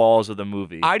in the walls of the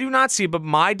movie. I do not see it, but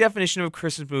my definition of a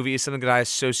Christmas movie is something that I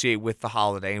associate with the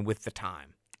holiday and with the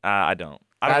time. I don't.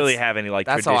 I don't really have any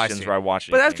that's how I traditions see it. where I watch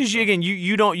it. But that's because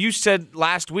you don't. You said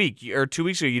last week or 2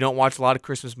 weeks ago you don't watch a lot of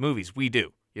Christmas movies. We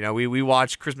do. We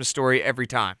watch Christmas Story every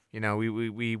time.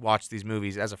 We watch these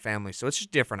movies as a family, so it's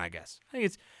just different, I guess. I think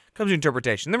it comes to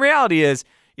interpretation. The reality is,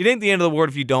 it ain't the end of the world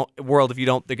if you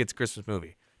don't think it's a Christmas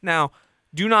movie. Now,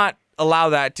 do not allow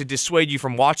that to dissuade you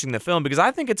from watching the film because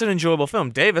I think it's an enjoyable film.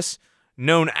 Davis,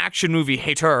 known action movie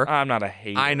hater. I'm not a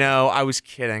hater. I know. I was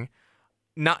kidding.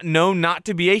 Not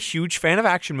to be a huge fan of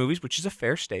action movies, which is a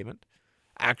fair statement.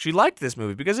 I actually liked this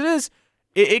movie because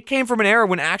it came from an era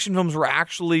when action films were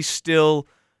actually still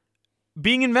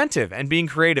being inventive and being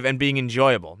creative and being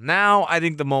enjoyable. Now, I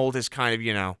think the mold has kind of,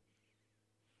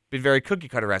 been very cookie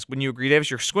cutter-esque. Wouldn't you agree, Davis?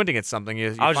 You're squinting at something.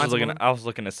 I was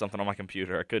looking at something on my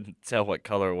computer. I couldn't tell what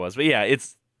color it was. But yeah,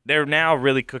 they're now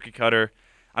really cookie cutter.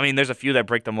 I mean, there's a few that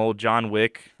break the mold. John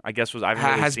Wick, I guess, I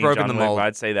haven't really seen broken John the Wick, mold. but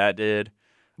I'd say that did.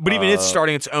 But even it's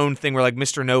starting its own thing where, like,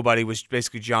 Mr. Nobody was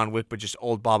basically John Wick, but just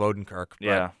old Bob Odenkirk. But,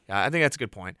 yeah, I think that's a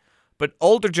good point. But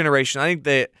older generation, I think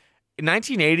that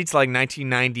 1980 to, like,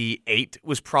 1998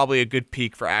 was probably a good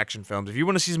peak for action films. If you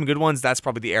want to see some good ones, that's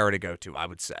probably the era to go to, I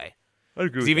would say. I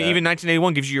agree with even that. Even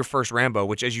 1981 gives you your first Rambo,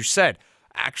 which, as you said,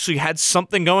 actually had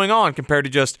something going on compared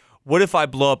to just, what if I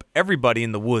blow up everybody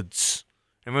in the woods?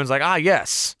 Everyone's like,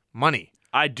 yes, money.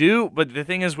 I do, but the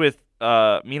thing is with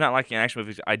me not liking action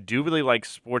movies, I do really like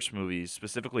sports movies,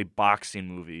 specifically boxing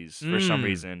movies for some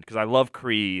reason, because I love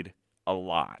Creed a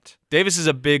lot. Davis is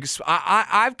a big.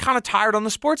 I'm kind of tired on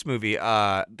the sports movie.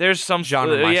 There's some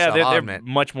genre myself, they're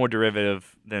much more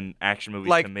derivative than action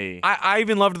movies to me. I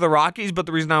even loved the Rockies, but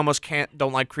the reason I almost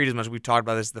don't like Creed as much, we've talked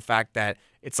about this, is the fact that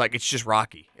it's just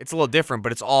Rocky. It's a little different,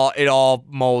 but it all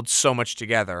molds so much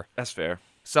together. That's fair.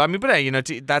 So I mean, but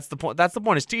hey, that's the point. That's the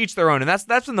point, is to each their own, and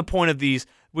that's been the point of these.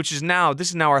 This is now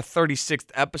our 36th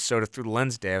episode of Through the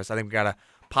Lens, Davis. I think we gotta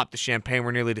pop the champagne.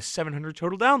 We're nearly to 700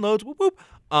 total downloads. Whoop whoop.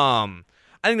 I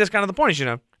think that's kind of the point. Is,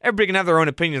 everybody can have their own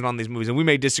opinions on these movies, and we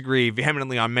may disagree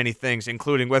vehemently on many things,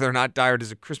 including whether or not Die Hard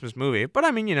is a Christmas movie. But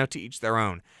I mean, to each their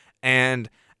own. And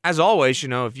as always,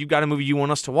 if you've got a movie you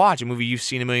want us to watch, a movie you've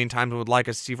seen a million times and would like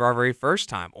us to see for our very first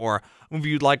time, or a movie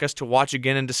you'd like us to watch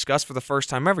again and discuss for the first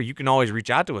time ever, you can always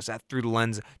reach out to us at Through the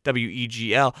Lens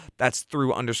WEGL. That's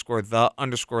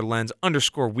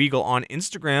through_the_lens_Weagle on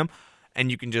Instagram, and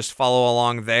you can just follow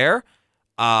along there.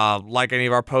 Like any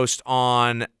of our posts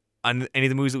on any of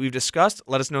the movies that we've discussed,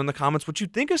 let us know in the comments what you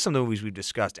think of some of the movies we've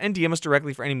discussed, and DM us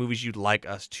directly for any movies you'd like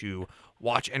us to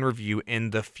watch and review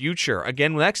in the future.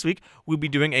 Again, next week, we'll be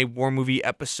doing a war movie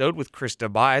episode with Chris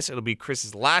Tobias. It'll be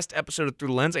Chris's last episode of Through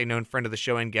the Lens, a known friend of the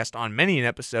show and guest on many an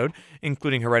episode,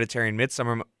 including Hereditary and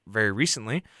Midsommar very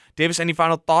recently. Davis, any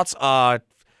final thoughts on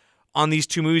these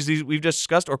two movies we've just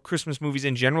discussed, or Christmas movies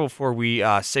in general, before we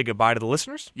say goodbye to the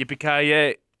listeners?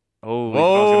 Yippee-ki-yay. Oh, I was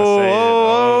going to say it.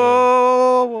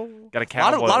 Oh. Got a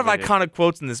cowboy. A lot of iconic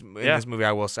quotes in this movie,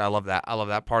 I will say. I love that. I love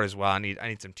that part as well. I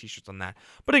need some t-shirts on that.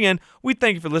 But again, we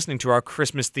thank you for listening to our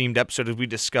Christmas-themed episode as we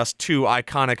discuss two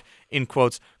iconic, in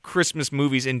quotes, Christmas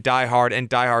movies in Die Hard and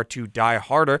Die Hard 2 Die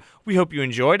Harder. We hope you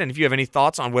enjoyed, and if you have any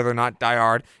thoughts on whether or not Die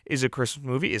Hard is a Christmas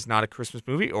movie, is not a Christmas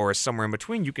movie, or is somewhere in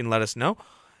between, you can let us know.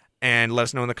 And let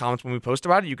us know in the comments when we post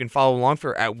about it. You can follow along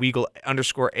at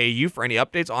Weagle_AU for any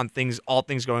updates on all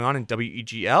things going on in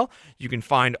WEGL. You can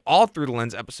find all Through the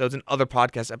Lens episodes and other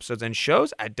podcast episodes and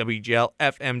shows at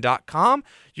WEGLFM.com.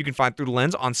 You can find Through the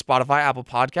Lens on Spotify, Apple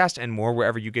Podcasts, and more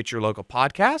wherever you get your local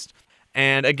podcast.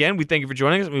 And again, we thank you for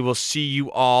joining us, and we will see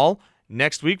you all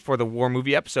next week for the war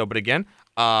movie episode. But again,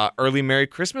 early Merry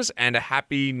Christmas and a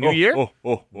Happy New Year. Oh.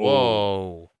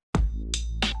 Whoa.